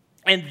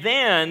 and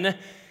then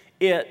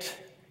it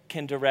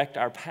can direct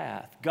our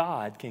path.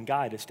 God can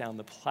guide us down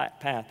the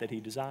path that he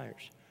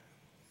desires.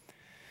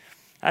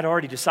 I'd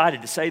already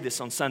decided to say this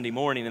on Sunday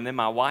morning, and then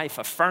my wife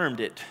affirmed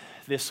it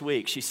this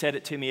week. She said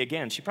it to me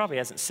again. She probably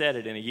hasn't said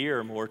it in a year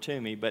or more to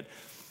me, but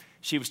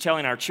she was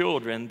telling our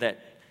children that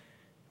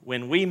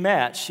when we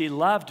met, she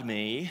loved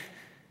me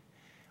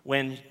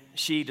when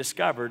she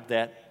discovered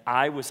that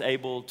I was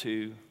able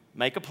to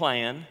make a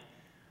plan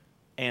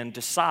and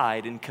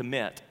decide and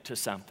commit to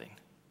something.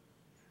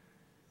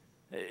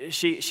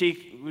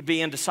 She would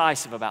be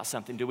indecisive about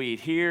something. Do we eat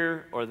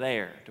here or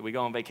there? Do we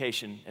go on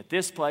vacation at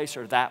this place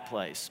or that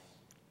place?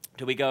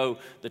 Do we go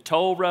the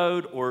toll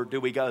road or do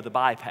we go the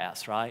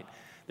bypass, right?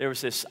 There was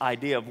this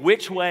idea of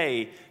which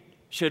way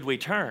should we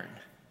turn?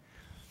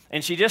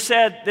 And she just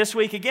said this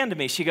week again to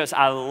me, she goes,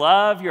 I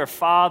love your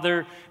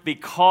father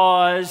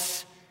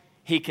because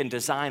he can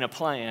design a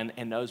plan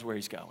and knows where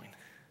he's going.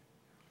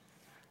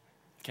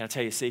 Can I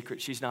tell you a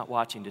secret? She's not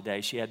watching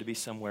today. She had to be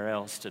somewhere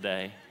else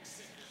today.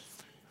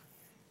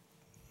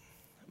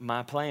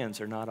 My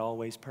plans are not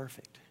always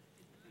perfect.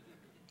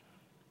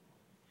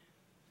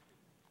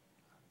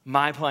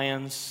 My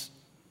plans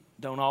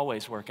don't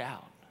always work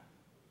out.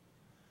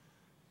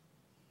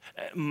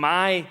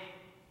 My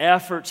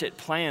efforts at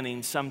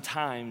planning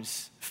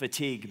sometimes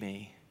fatigue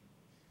me.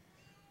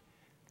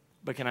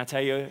 But can I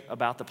tell you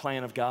about the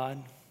plan of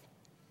God?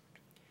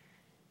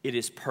 It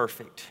is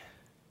perfect.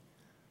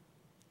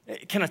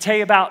 Can I tell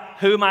you about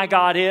who my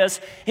God is?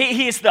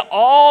 He is the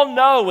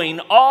all-knowing,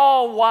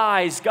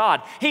 all-wise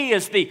God. He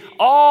is the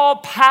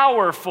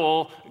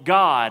all-powerful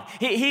God.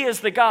 He is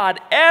the God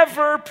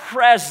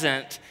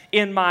ever-present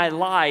in my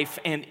life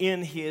and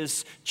in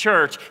his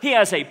church. He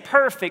has a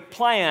perfect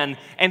plan,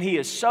 and he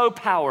is so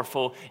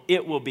powerful,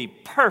 it will be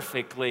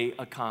perfectly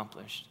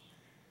accomplished.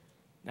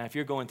 Now, if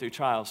you're going through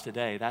trials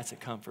today, that's a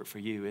comfort for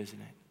you, isn't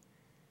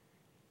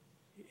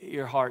it?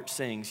 Your heart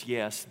sings,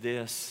 yes,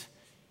 this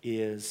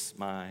is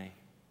my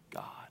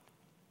God.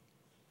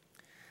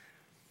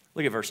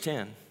 Look at verse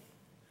 10.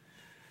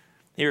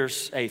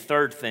 Here's a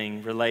third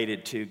thing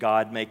related to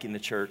God making the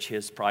church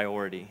his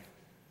priority.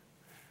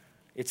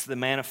 It's the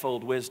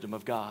manifold wisdom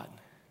of God.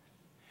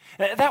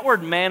 That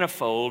word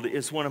manifold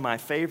is one of my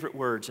favorite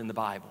words in the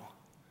Bible.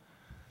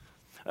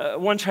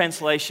 One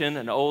translation,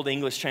 an old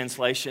English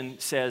translation,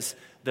 says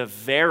the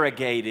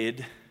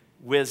variegated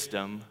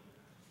wisdom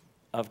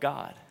of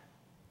God.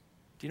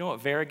 Do you know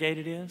what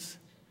variegated is?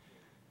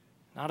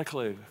 Not a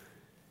clue.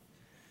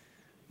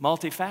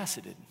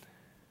 Multifaceted.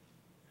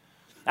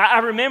 I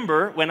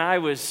remember when I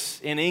was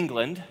in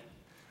England,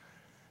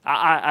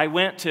 I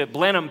went to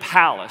Blenheim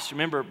Palace.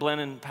 Remember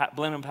Blenheim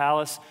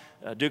Palace?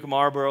 Duke of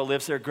Marlborough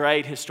lives there.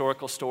 Great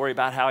historical story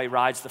about how he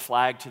rides the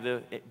flag to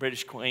the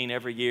British Queen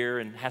every year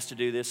and has to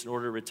do this in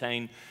order to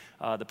retain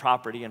the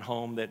property and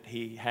home that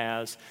he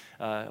has.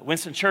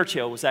 Winston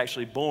Churchill was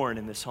actually born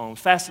in this home.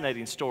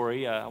 Fascinating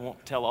story. I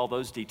won't tell all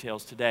those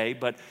details today,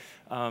 but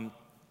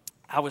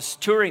I was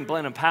touring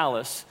Blenheim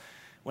Palace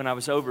when I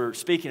was over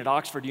speaking at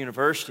Oxford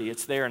University.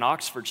 It's there in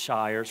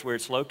Oxfordshire is where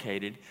it's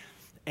located.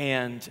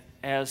 And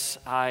as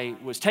I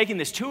was taking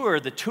this tour,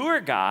 the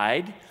tour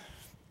guide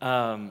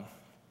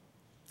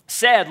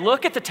said,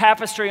 look at the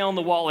tapestry on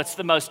the wall. It's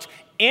the most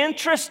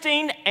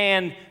interesting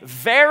and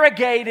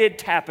variegated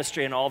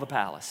tapestry in all the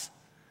palace.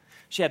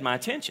 She had my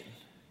attention.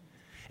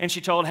 And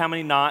she told how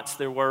many knots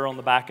there were on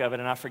the back of it,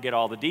 and I forget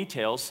all the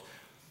details.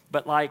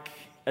 But like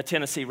a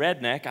Tennessee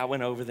redneck, I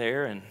went over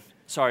there and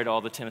sorry to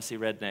all the Tennessee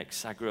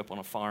rednecks. I grew up on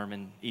a farm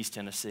in East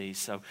Tennessee.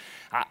 So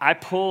I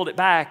pulled it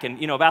back, and,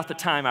 about the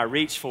time I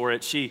reached for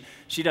it, she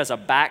does a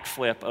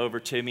backflip over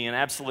to me and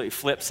absolutely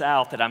flips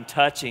out that I'm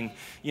touching,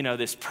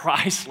 this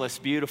priceless,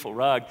 beautiful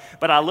rug.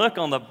 But I look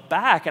on the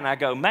back, and I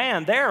go,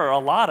 man, there are a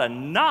lot of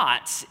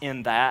knots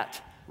in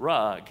that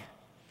rug.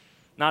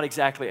 Not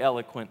exactly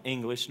eloquent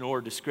English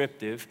nor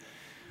descriptive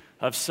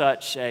of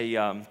such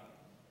a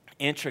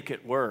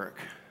intricate work.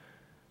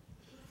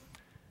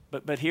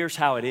 But here's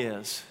how it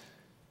is.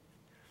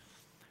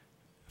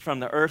 From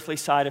the earthly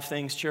side of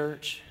things,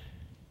 church,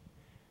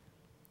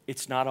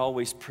 it's not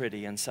always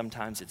pretty and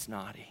sometimes it's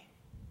naughty.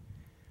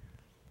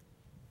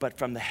 But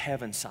from the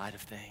heaven side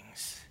of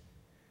things,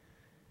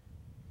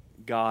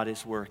 God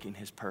is working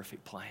his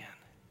perfect plan.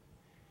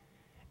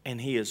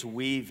 And he is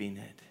weaving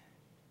it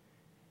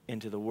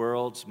into the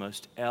world's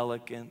most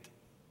elegant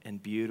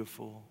and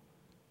beautiful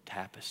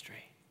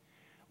tapestry.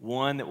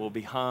 one that will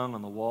be hung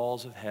on the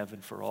walls of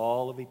heaven for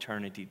all of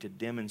eternity to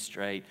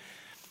demonstrate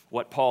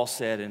what Paul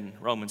said in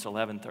Romans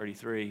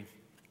 11:33.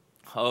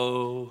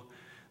 Oh,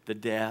 the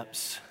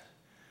depths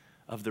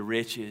of the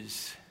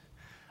riches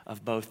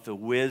of both the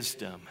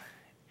wisdom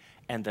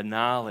and the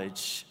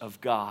knowledge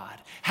of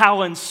God.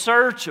 How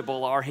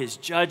unsearchable are his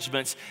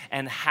judgments,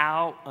 and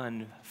how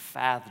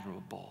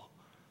unfathomable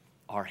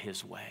are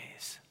his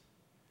ways.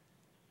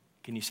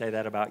 Can you say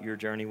that about your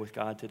journey with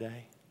God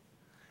today?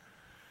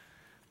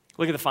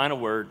 Look at the final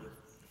word.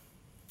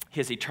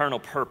 His eternal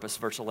purpose,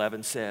 verse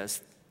 11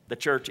 says, the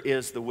church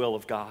is the will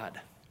of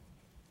God.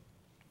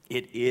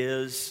 It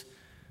is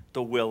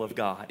the will of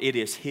God. It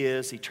is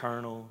his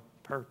eternal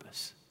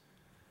purpose.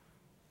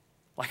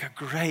 Like a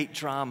great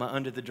drama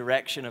under the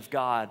direction of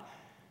God.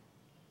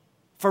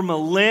 For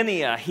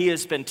millennia, he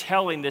has been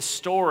telling this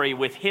story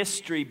with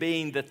history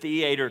being the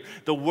theater,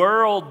 the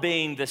world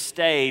being the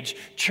stage,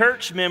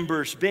 church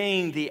members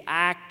being the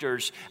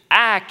actors.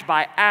 Act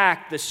by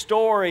act, the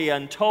story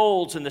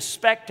unfolds, and the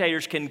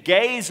spectators can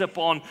gaze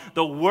upon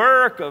the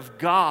work of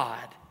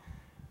God.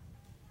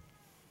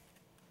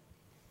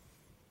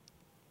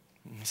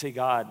 You see,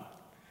 God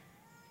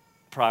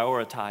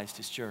prioritized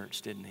his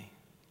church, didn't he?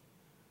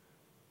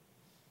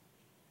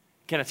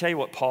 Can I tell you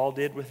what Paul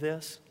did with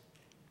this?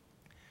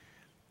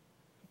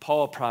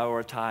 Paul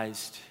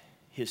prioritized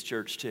his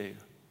church too.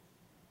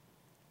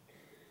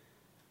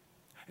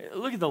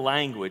 Look at the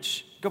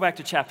language. Go back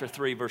to chapter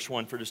 3, verse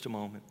 1 for just a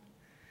moment.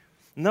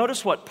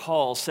 Notice what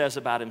Paul says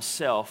about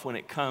himself when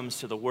it comes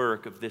to the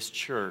work of this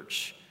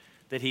church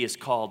that he is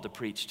called to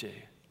preach to.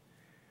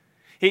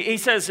 He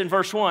says in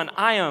verse 1,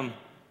 I am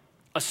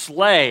a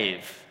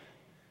slave,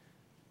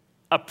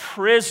 a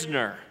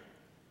prisoner.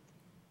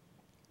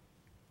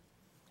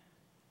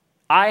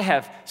 I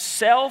have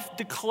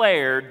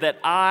self-declared that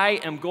I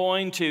am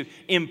going to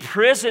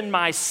imprison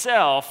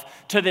myself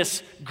to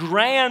this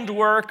grand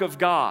work of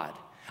God.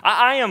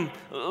 I am,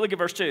 look at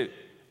verse 2,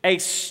 a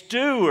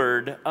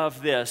steward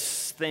of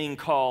this thing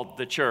called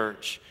the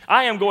church.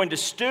 I am going to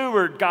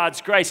steward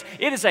God's grace.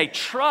 It is a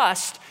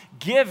trust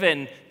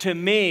given to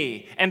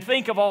me. And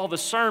think of all the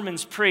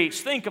sermons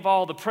preached. Think of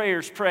all the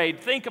prayers prayed.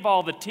 Think of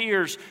all the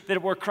tears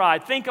that were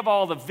cried. Think of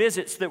all the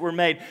visits that were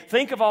made.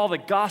 Think of all the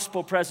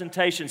gospel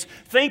presentations.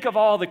 Think of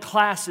all the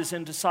classes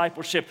in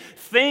discipleship.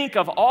 Think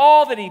of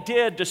all that he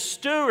did to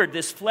steward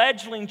this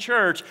fledgling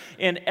church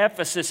in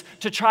Ephesus,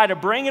 to try to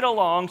bring it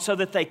along so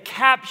that they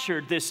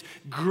captured this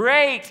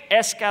great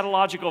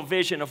eschatological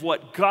vision of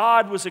what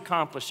God was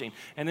accomplishing.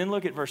 And then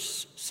look at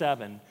verse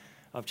 7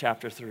 of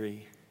chapter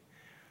 3.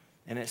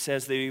 And it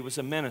says that he was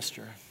a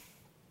minister.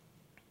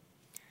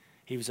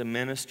 He was a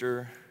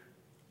minister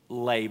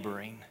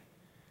laboring,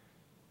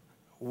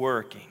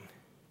 working.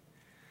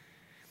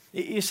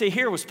 You see,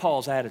 here was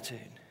Paul's attitude.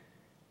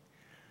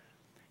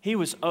 He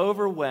was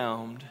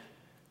overwhelmed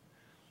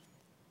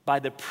by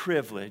the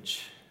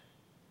privilege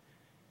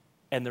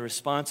and the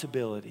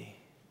responsibility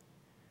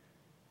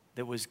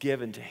that was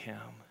given to him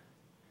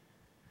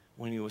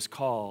when he was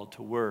called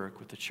to work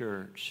with the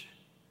church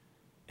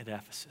at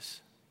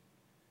Ephesus.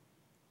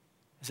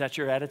 Is that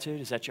your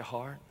attitude? Is that your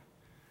heart?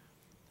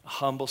 A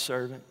humble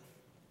servant,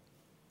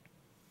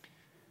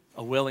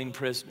 a willing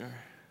prisoner,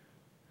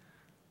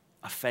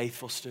 a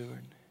faithful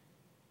steward.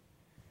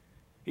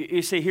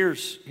 You see,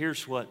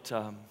 here's what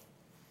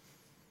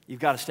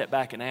you've got to step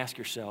back and ask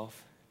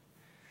yourself.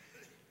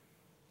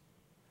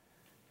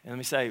 And let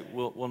me say,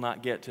 we'll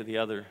not get to the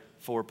other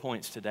 4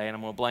 points today, and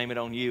I'm going to blame it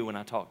on you when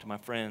I talk to my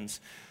friends.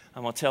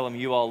 I'm going to tell them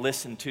you all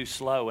listened too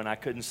slow and I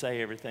couldn't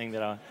say everything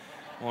that I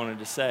wanted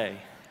to say.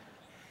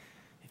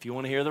 If you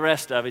want to hear the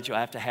rest of it, you'll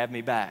have to have me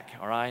back,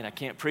 all right? I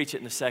can't preach it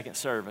in the second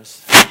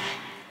service.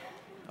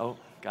 Oh,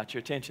 got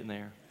your attention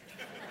there.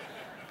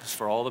 It's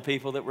for all the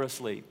people that were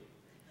asleep.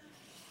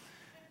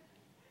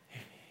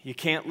 You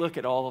can't look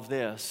at all of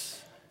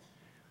this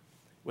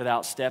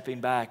without stepping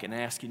back and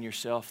asking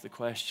yourself the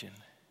question,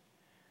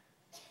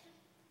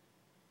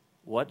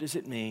 what does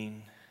it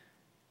mean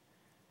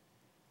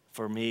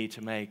for me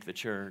to make the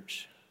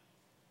church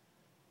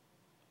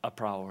a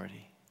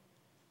priority?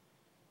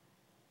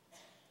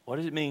 What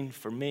does it mean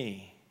for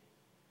me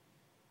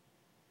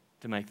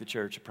to make the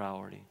church a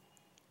priority?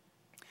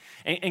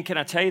 And can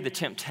I tell you, the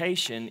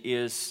temptation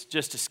is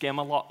just to skim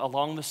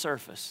along the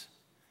surface.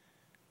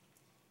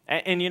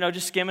 And you know,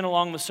 just skimming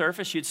along the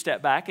surface, you'd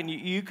step back and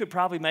you could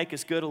probably make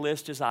as good a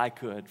list as I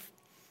could.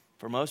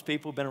 For most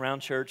people who've been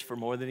around church for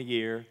more than a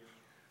year,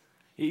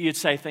 you'd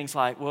say things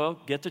like, well,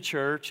 get to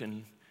church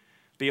and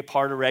be a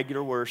part of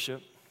regular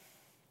worship.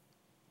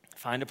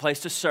 Find a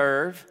place to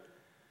serve.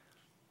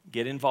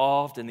 Get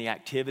involved in the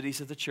activities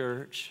of the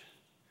church.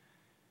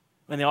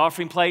 When the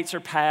offering plates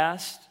are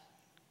passed,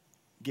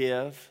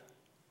 give.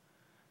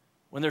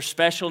 When there's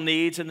special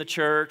needs in the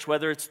church,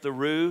 whether it's the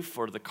roof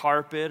or the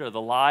carpet or the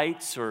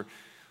lights or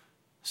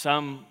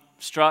some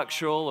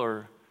structural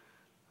or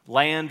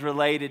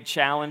land-related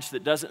challenge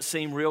that doesn't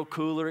seem real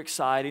cool or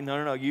exciting,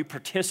 no, you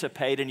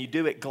participate and you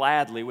do it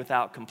gladly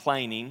without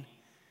complaining.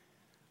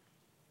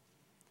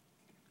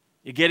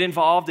 You get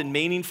involved in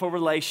meaningful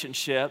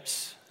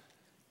relationships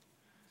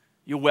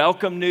You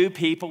welcome new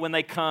people when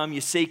they come.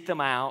 You seek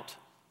them out.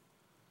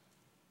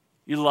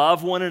 You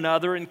love one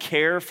another and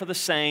care for the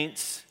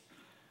saints.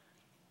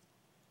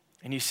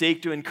 And you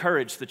seek to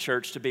encourage the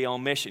church to be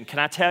on mission. Can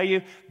I tell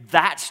you,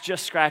 that's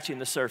just scratching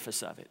the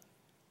surface of it,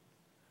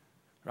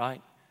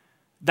 right?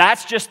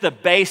 That's just the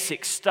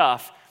basic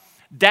stuff.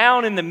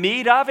 Down in the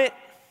meat of it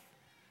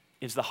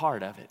is the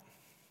heart of it.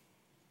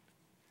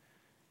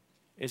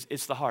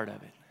 It's the heart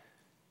of it.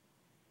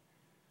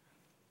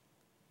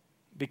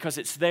 Because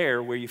it's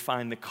there where you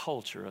find the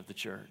culture of the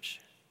church.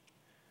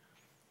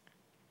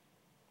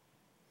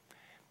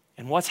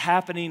 And what's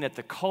happening at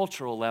the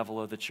cultural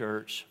level of the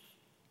church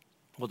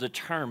will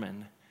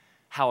determine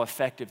how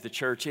effective the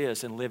church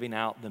is in living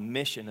out the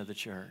mission of the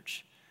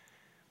church,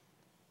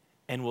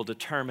 and will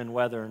determine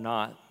whether or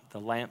not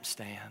the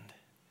lampstand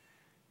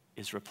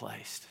is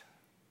replaced.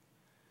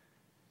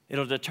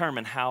 It'll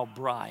determine how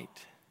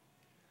bright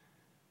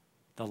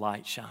the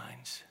light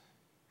shines.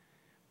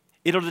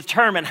 It'll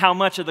determine how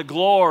much of the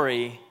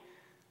glory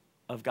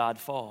of God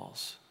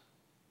falls.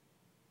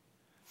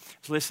 I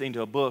was listening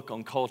to a book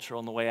on culture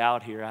on the way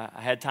out here.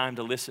 I had time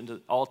to listen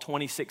to all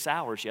 26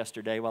 hours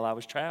yesterday while I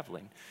was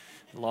traveling.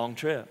 A long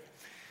trip.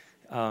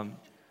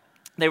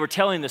 They were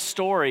telling the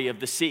story of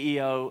the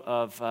CEO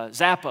of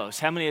Zappos.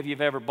 How many of you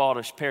have ever bought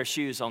a pair of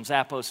shoes on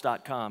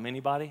Zappos.com?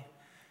 Anybody?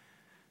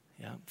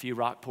 Yeah, a few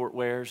Rockport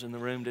wares in the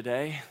room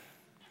today.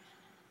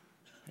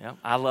 Yeah,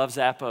 I love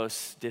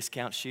Zappos.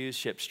 Discount shoes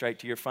shipped straight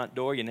to your front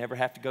door. You never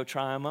have to go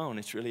try them on.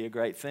 It's really a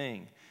great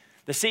thing.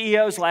 The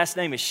CEO's last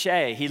name is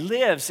Shea. He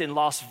lives in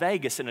Las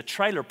Vegas in a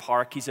trailer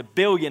park. He's a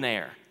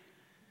billionaire.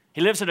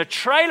 He lives in a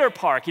trailer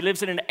park. He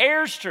lives in an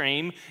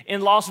Airstream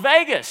in Las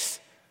Vegas.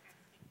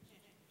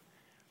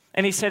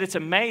 And he said it's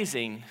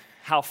amazing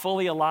how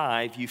fully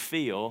alive you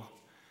feel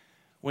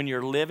when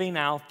you're living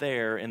out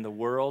there in the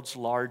world's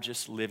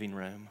largest living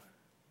room.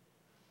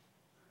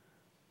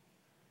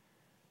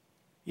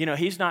 You know,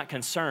 he's not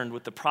concerned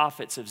with the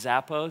profits of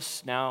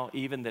Zappos now,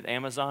 even that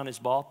Amazon has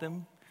bought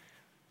them.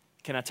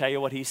 Can I tell you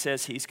what he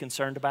says he's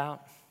concerned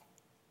about?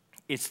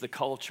 It's the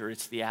culture,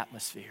 it's the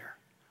atmosphere.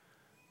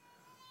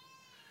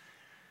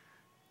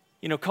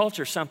 You know,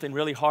 culture is something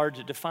really hard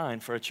to define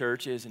for a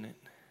church, isn't it?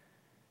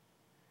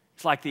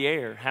 It's like the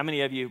air. How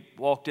many of you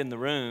walked in the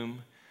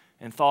room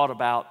and thought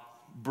about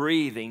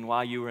breathing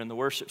while you were in the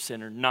worship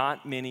center?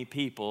 Not many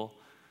people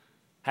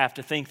have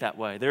to think that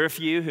way. There are a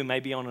few who may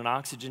be on an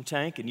oxygen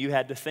tank and you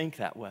had to think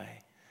that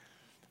way.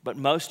 But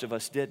most of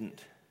us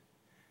didn't.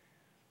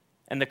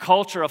 And the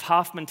culture of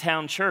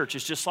Hoffmantown Church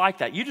is just like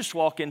that. You just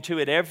walk into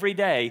it every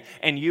day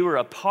and you are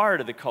a part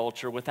of the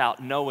culture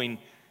without knowing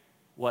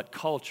what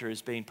culture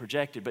is being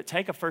projected. But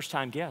take a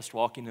first-time guest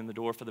walking in the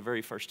door for the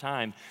very first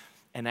time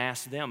and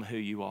ask them who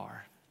you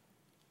are.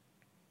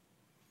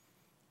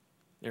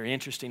 There are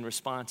interesting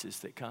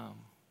responses that come.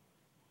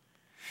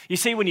 You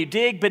see, when you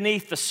dig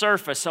beneath the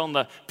surface on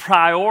the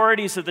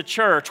priorities of the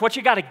church, what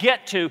you got to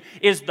get to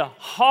is the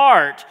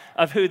heart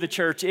of who the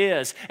church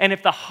is. And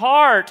if the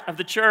heart of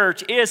the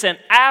church isn't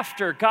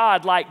after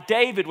God, like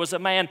David was a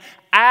man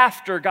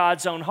after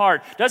God's own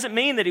heart, doesn't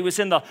mean that he was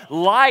in the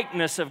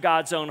likeness of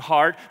God's own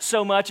heart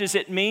so much as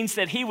it means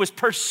that he was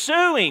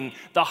pursuing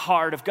the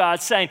heart of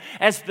God, saying,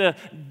 as the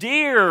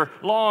deer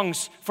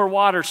longs for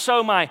water,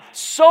 so my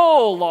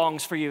soul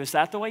longs for you. Is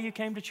that the way you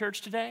came to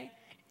church today?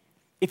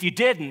 If you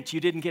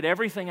didn't get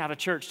everything out of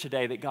church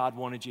today that God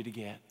wanted you to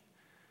get.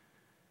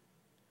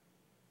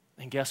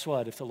 And guess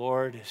what? If the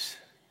Lord is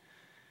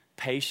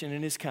patient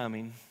in his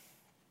coming,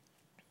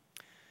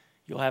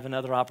 you'll have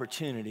another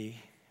opportunity,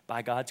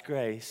 by God's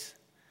grace,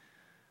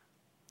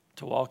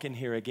 to walk in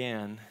here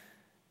again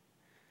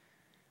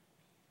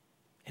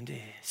and to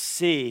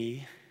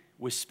see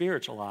with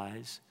spiritual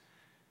eyes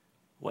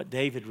what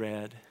David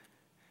read,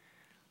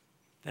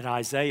 that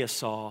Isaiah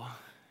saw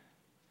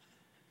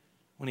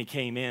when he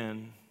came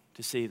in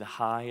to see the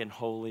high and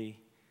holy,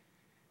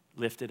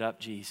 lifted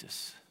up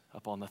Jesus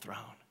up on the throne.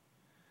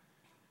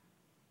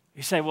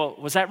 You say, well,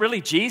 was that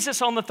really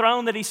Jesus on the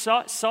throne that he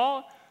saw?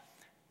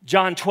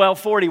 John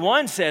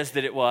 12:41 says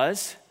that it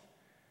was.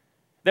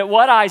 That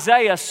what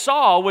Isaiah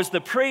saw was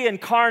the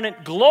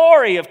pre-incarnate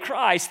glory of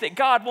Christ that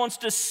God wants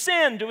to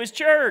send to his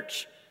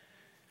church.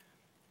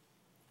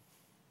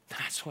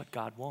 That's what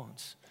God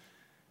wants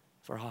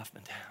for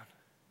Hoffmantown.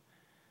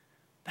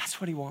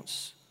 That's what he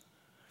wants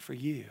for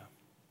you.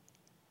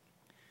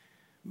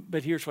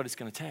 But here's what it's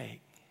going to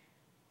take.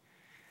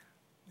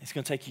 It's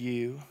going to take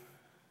you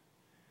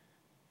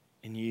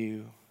and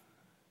you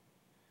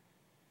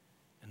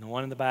and the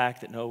one in the back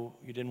that you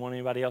didn't want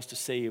anybody else to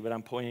see, but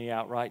I'm pointing you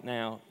out right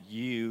now.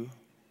 You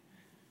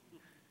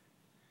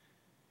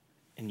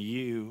and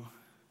you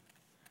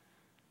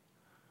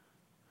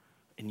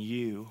and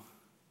you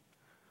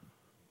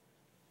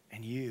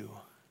and you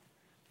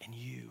and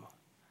you.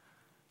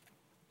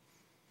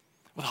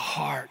 With a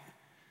heart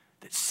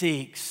that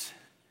seeks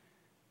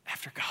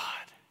after God.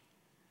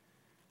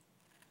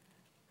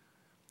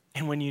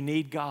 And when you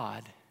need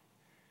God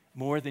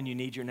more than you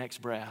need your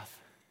next breath,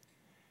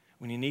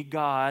 when you need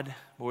God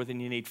more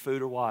than you need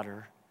food or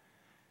water,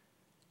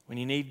 when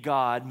you need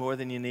God more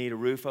than you need a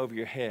roof over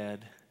your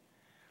head,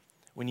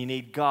 when you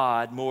need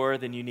God more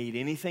than you need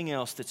anything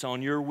else that's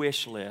on your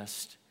wish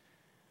list,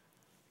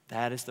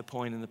 that is the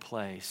point and the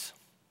place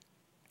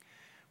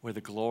where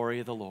the glory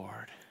of the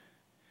Lord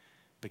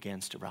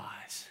begins to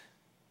rise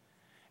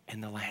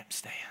and the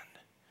lampstand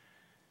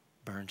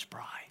burns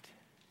bright.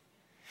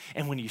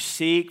 And when you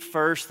seek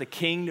first the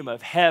kingdom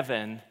of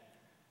heaven,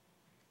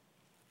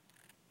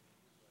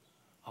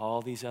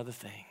 all these other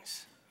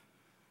things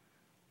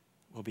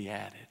will be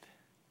added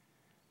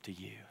to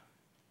you.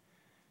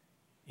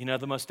 You know,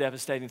 the most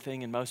devastating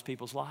thing in most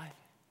people's life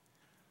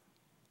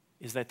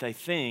is that they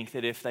think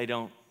that if they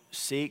don't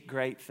seek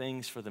great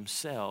things for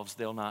themselves,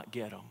 they'll not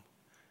get them.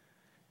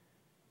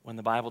 When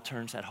the Bible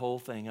turns that whole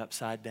thing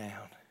upside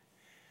down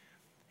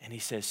and he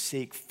says,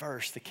 seek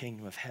first the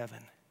kingdom of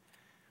heaven.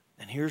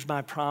 And here's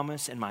my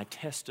promise and my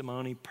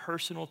testimony,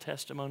 personal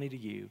testimony to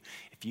you.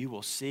 If you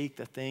will seek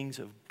the things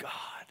of God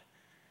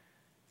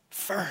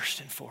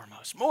first and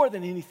foremost, more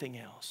than anything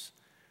else,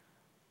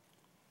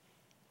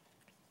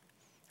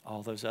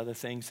 all those other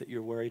things that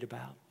you're worried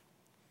about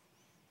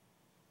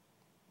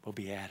will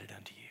be added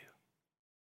unto you.